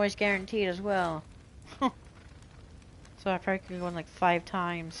it's not always guaranteed as well. So I probably could go in like 5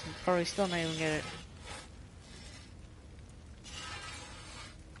 times and probably still not even get it.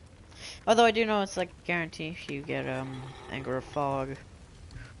 Although I do know it's like a guarantee if you get Anger of Fog,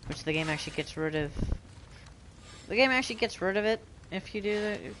 which the game actually gets rid of. The game actually gets rid of it if you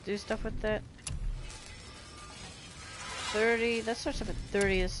do stuff with that. 30. That starts off at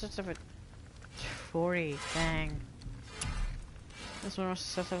 30. This starts off at 40. Dang. This one also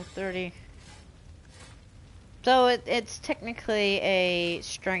starts off at 30. So it's technically a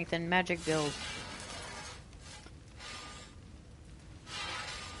strength and magic build.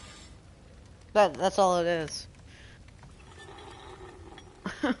 That's all it is.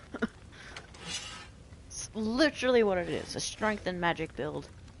 It's literally what it is, a strength and magic build.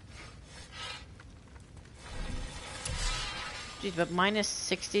 Jeez, but minus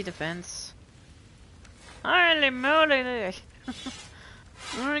 60 defense. Holy moly!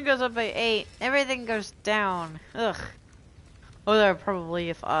 It only goes up by 8. Everything goes down. Ugh. Although probably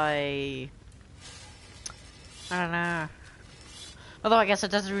if I don't know. Although I guess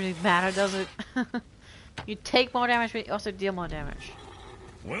it doesn't really matter, does it? You take more damage, but you also deal more damage.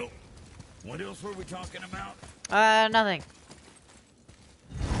 Well, what else were we talking about? Nothing.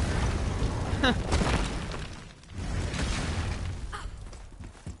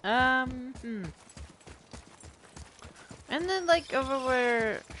 And then, like, over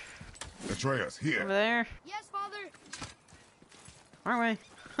where... Atreus, here. Over there? Yes, Father. Wrong way.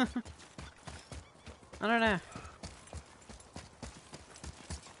 I don't know.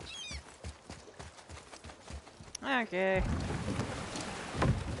 Okay.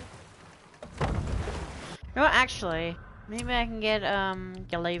 You know what, actually, maybe I can get,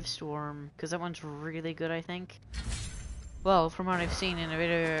 Glaive Storm, because that one's really good, I think. Well, from what I've seen in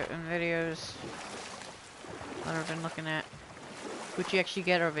videos that I've been looking at. Which you actually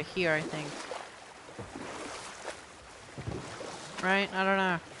get over here, I think. Right? I don't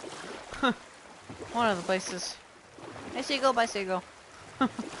know. One of the places. Hey, Seagull, bye, Seagull.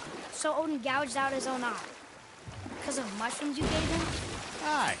 So Odin gouged out his own eye. Because of mushrooms you gave him?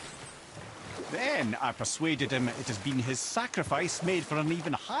 Aye. Then I persuaded him it has been his sacrifice made for an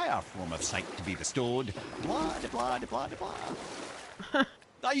even higher form of sight to be bestowed. Blah, de blah, de blah, de blah.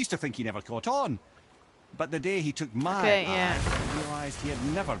 I used to think he never caught on. But the day he took my eye, I realised he had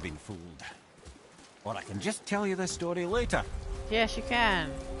never been fooled. Or I can just tell you this story later. Yes, you can.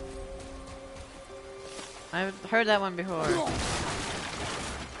 I've heard that one before.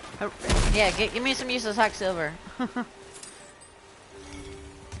 Yeah, give me some useless hack silver.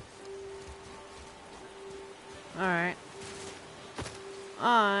 Alright.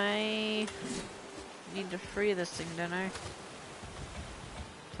 I need to free this thing, don't I?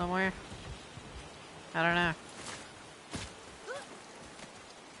 Somewhere? I don't know.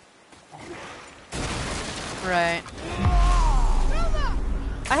 Right.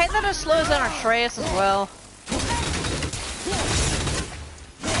 I hate that it slows down Atreus as well.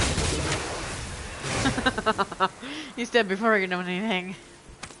 He's dead before I can do anything.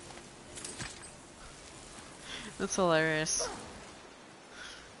 That's hilarious.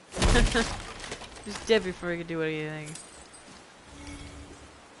 He's dead before I can do anything.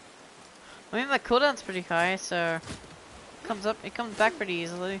 I mean, the cooldown's pretty high, so it comes back pretty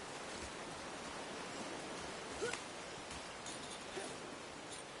easily.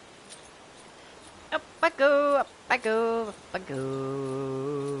 Up I go, up I go, up I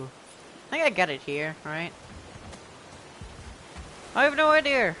go. I think I got it here, right? I have no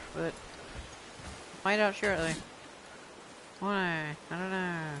idea, but find out shortly. Why? I don't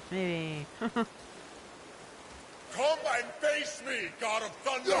know. Maybe. Come and face me, God of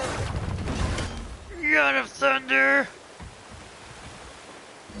Thunder! God of Thunder!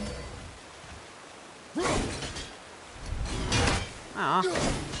 Aw.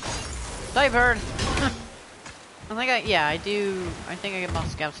 Die, bird! I think I get my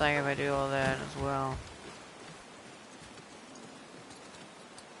Scalp Sack if I do all that as well.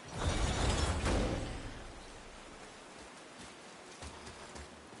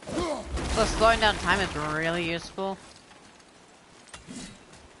 So slowing down time is really useful.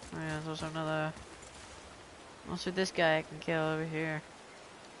 Oh yeah, there's also another... Also this guy I can kill over here.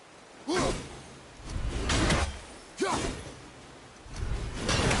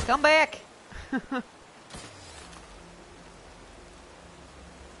 Come back!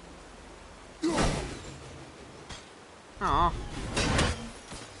 Aw.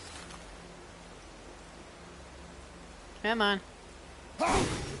 Come on.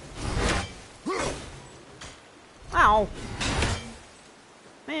 Ow!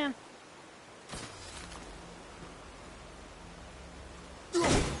 Man.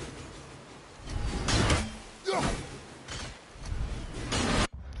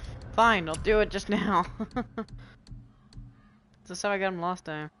 Fine, I'll do it just now. That's how I got him last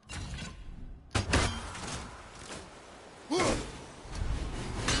time.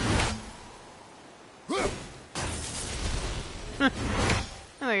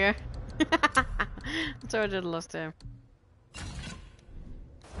 There we go. That's how I did last time.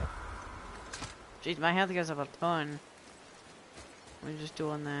 Jeez, my health goes up a ton. I'm just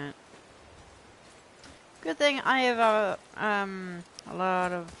doing that. Good thing I have a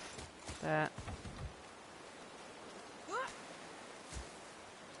lot of that.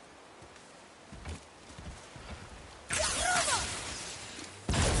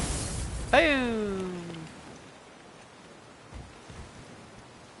 Boom!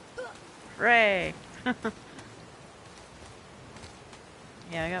 Hooray!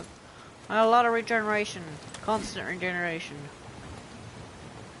 Yeah, I got a lot of regeneration. Constant regeneration.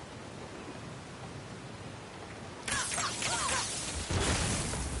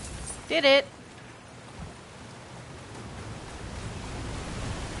 Did it!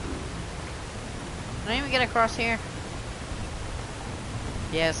 Can I even get across here?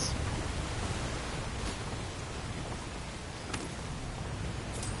 Yes.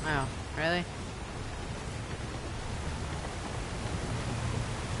 Oh, really?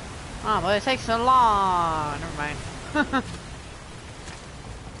 Oh, but it takes so long. Never mind.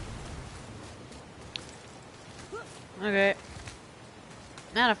 Okay.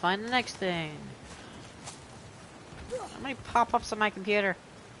 Now to find the next thing. How many pop-ups on my computer?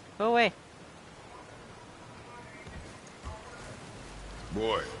 Go away.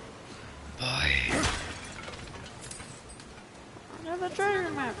 Boy. Another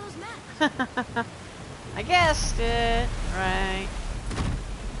treasure map. I guessed it. Right.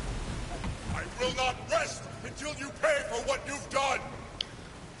 I will not rest until you pay for what you've done!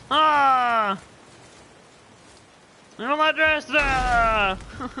 Ah! I don't like dress. Ah!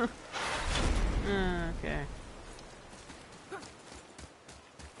 Okay.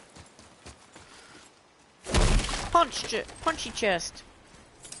 Punchy chest.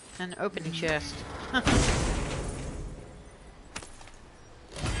 An opening chest.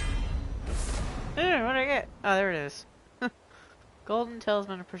 Ew, what did I get? Oh, there it is. Golden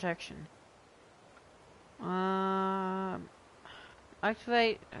Talisman of Protection.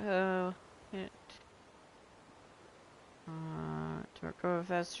 Activate, hit. To recover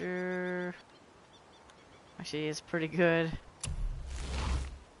faster. Actually, it's pretty good.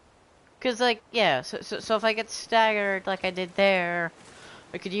 Cause like, yeah, so if I get staggered like I did there,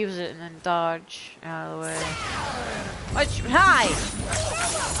 I could use it and then dodge out of the way. Which, hi!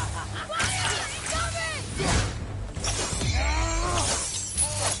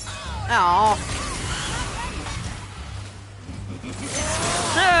 Oh.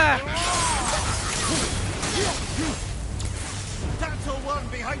 That's the one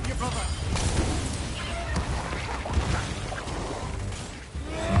behind you, brother.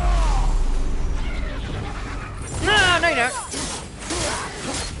 No, you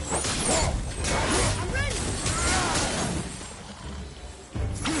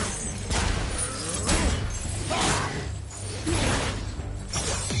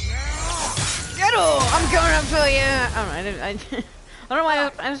don't. I'm going up to you. Oh, I don't know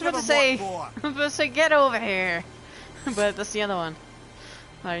why I was supposed to say. I'm supposed to say get over here, but that's the other one.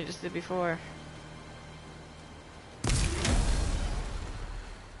 I just did before.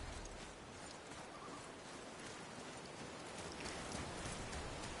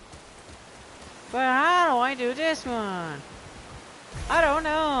 But how do I do this one? I don't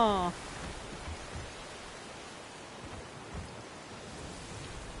know.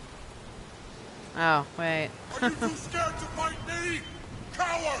 Oh, wait. Are you too scared to fight me?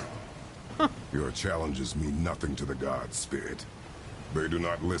 Coward! Your challenges mean nothing to the gods, Spirit. They do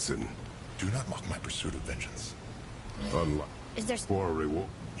not listen. Do not mock my pursuit of vengeance. Unlike Is there... for a reward.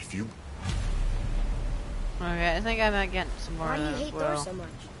 If you... Okay, I think I might get some more Why of do you that as hate Thor well. so much?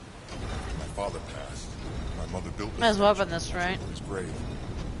 My father passed. My mother built Might as well open statue this, right? over his grave.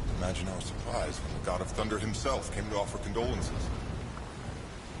 Imagine our surprise when the God of Thunder himself came to offer condolences.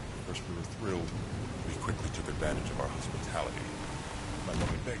 First we were thrilled. We quickly took advantage of our hospitality. My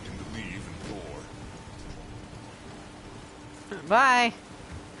mother begged him to leave and Thor... Bye.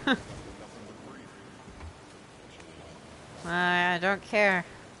 I don't care.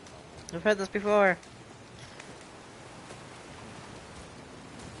 I've heard this before.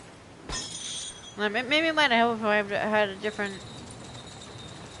 Maybe it might help if I had a different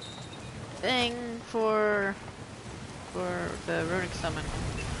thing for the runic summon.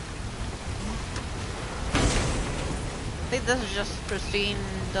 I think this is just pristine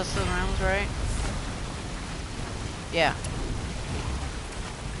Dust of the Realms, right? Yeah.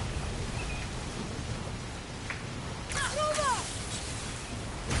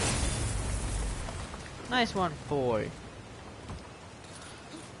 Nice one, boy.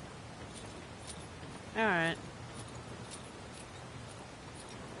 Alright.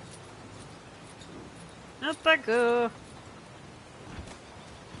 Up I go.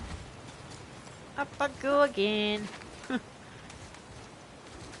 Up I go again.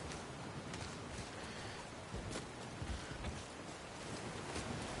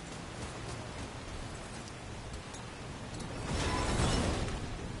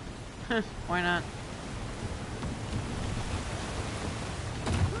 Why not?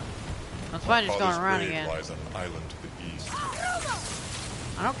 That's fine, just going around again. Lies on an island to the east.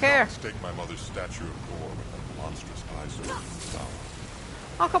 I don't care. Stake my mother's statue of Thor with that monstrous eyes in the tower.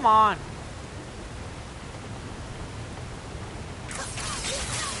 Oh, come on.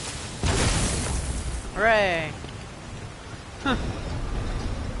 Hooray. Oh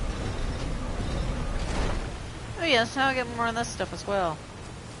yes, now I get more of this stuff as well.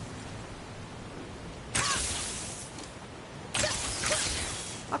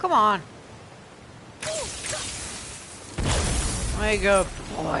 Oh, come on. There you go,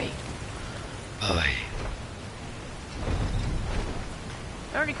 boy. Boy.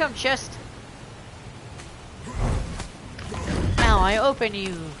 Already come, chest. Now I open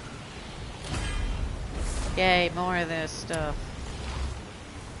you. Yay, more of this stuff.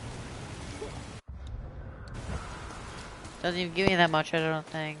 Doesn't even give me that much, I don't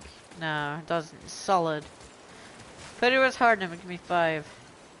think. No, it doesn't. Solid. But it was hard to give me 5.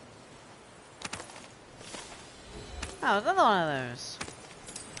 Oh, another one of those.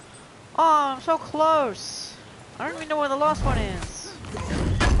 Oh, I'm so close. I don't even know where the last one is.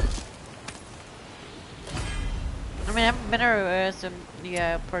 I mean, I haven't been everywhere, so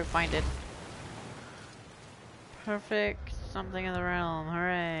yeah, I'll probably find it. Perfect something in the realm.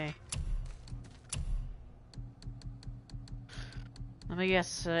 Hooray. Let me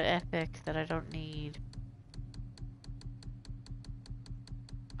guess, epic that I don't need.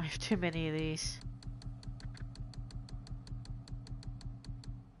 I have too many of these.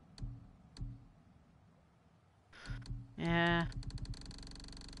 Yeah.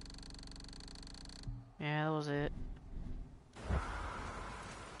 Yeah, that was it.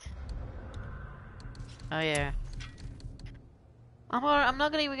 Oh yeah. I'm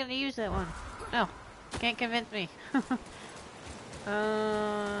not even gonna use that one. No. Can't convince me.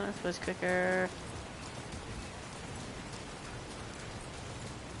 This was quicker.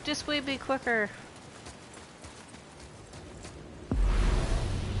 Just way be quicker.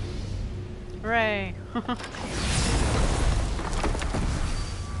 Hooray.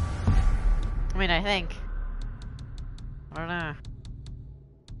 I mean, I think. I don't know.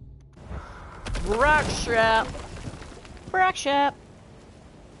 Rock shop. Rock shop.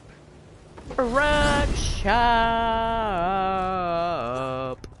 Rock shop.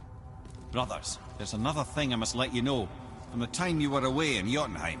 Brothers, there's another thing I must let you know. From the time you were away in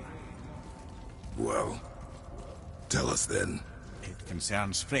Jotunheim. Well, tell us then. It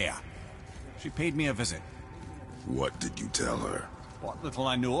concerns Freya. She paid me a visit. What did you tell her? What little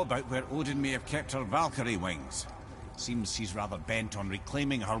I know about where Odin may have kept her Valkyrie wings. Seems she's rather bent on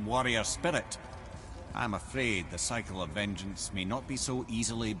reclaiming her warrior spirit. I'm afraid the cycle of vengeance may not be so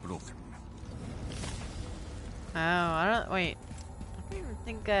easily broken. Oh, wait. I don't even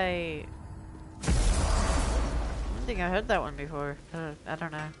think I heard that one before. I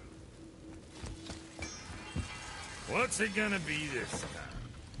don't know. What's it gonna be this time?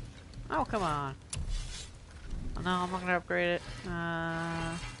 Oh, come on. Oh, no, I'm not gonna upgrade it.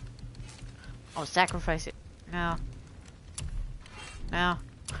 Oh, sacrifice it. No. No.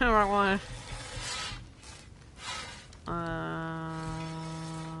 Wrong one.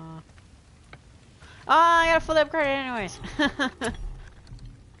 Oh, I gotta fully upgrade it anyways. I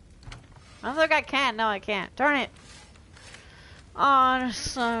don't think I can. No, I can't. Darn it. Oh, there's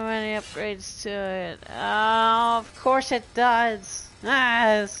so many upgrades to it. Oh, of course it does.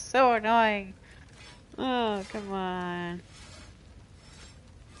 Ah, it's so annoying. Oh, come on.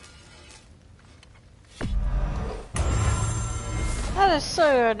 That is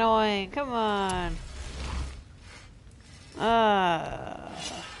so annoying. Come on.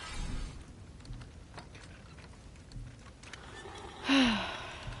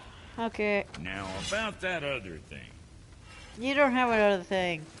 Okay. Now, about that other thing. You don't have another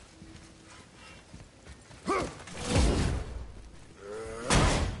thing.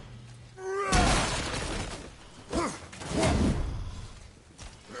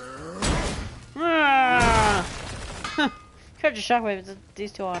 Charge a shockwave,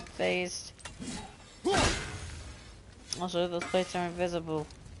 these two aren't phased. Also, those plates are invisible.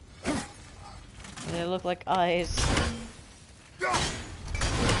 They look like eyes.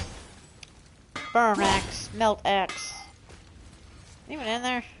 Burn axe, melt axe. Anyone in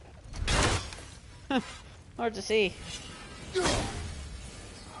there? Hard to see.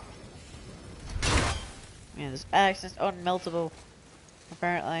 Man, this axe is unmeltable.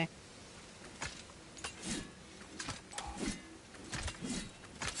 Apparently.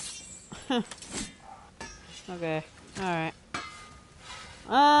 Okay, alright.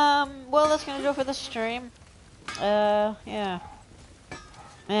 Well, that's gonna do for the stream. Yeah.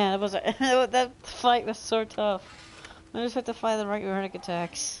 Man, that was that fight was so tough. I just had to fight the right runic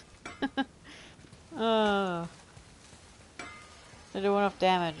attacks. They do enough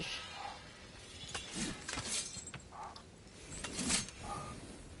damage.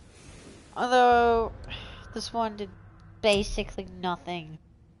 Although, this one did basically nothing.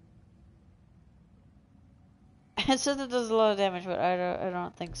 It says it does a lot of damage, but I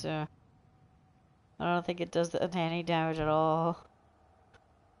don't think so. I don't think it does any damage at all.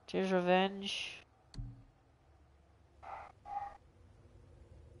 Tears Revenge.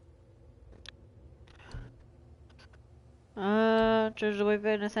 Tears the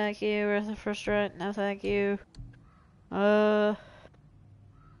Weapon, no thank you. Wrath of Frustrate, no thank you.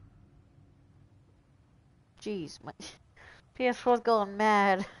 Jeez, my PS4's going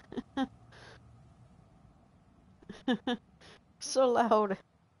mad. So loud.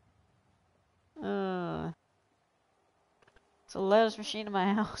 It's the loudest machine in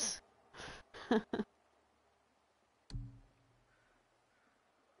my house.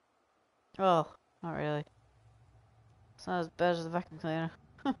 Oh, not really. It's not as bad as the vacuum cleaner.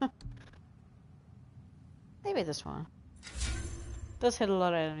 Maybe this one. Does hit a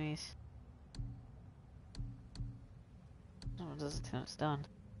lot of enemies. Oh, it does it till it's done.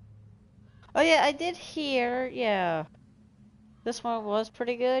 Oh yeah, I did hear, yeah. This one was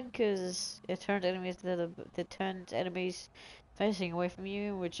pretty good because it turned enemies facing away from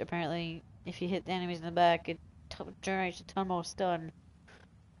you, which apparently, if you hit the enemies in the back, it generates a ton more stun.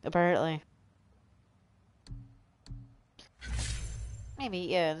 Apparently. Maybe,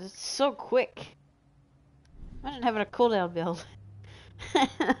 yeah. It's so quick. Imagine having a cooldown build.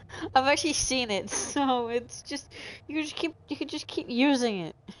 I've actually seen it, so it's just you could just keep using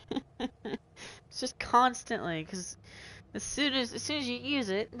it. It's just constantly, because as soon as you use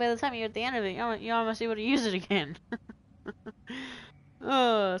it, by the time you're at the end of it, you're almost able to use it again.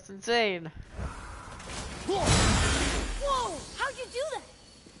 Oh, it's insane. Whoa! How'd you do that?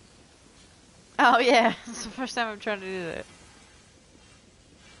 Oh yeah, it's the first time I'm trying to do that.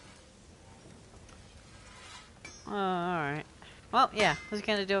 Oh, alright. Well, yeah, that's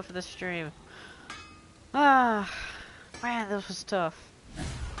gonna do it for the stream. Ah, man, this was tough.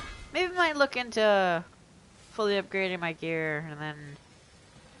 Maybe I might look into fully upgrading my gear, and then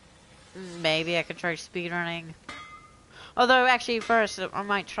maybe I could try speedrunning. Although, actually, first, I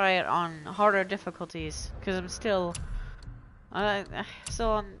might try it on harder difficulties, because I'm still on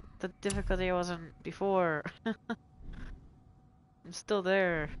the difficulty I wasn't before. I'm still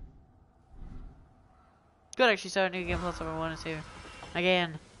there. Could actually start a new game plus if I wanted to.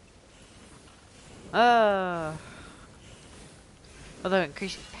 Again. Although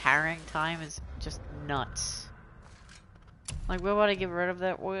increasing parrying time is just nuts. Like, what would I get rid of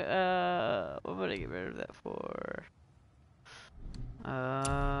that? What would I get rid of that for?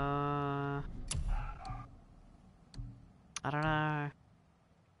 I don't know.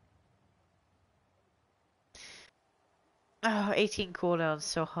 Oh, 18 cooldowns,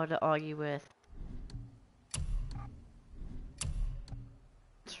 so hard to argue with.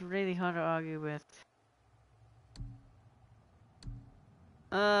 It's really hard to argue with.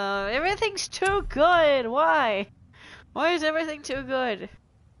 Everything's too good! Why? Why is everything too good?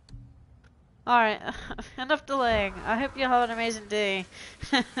 Alright, enough delaying. I hope you have an amazing day.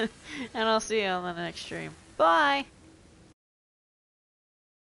 And I'll see you on the next stream. Bye!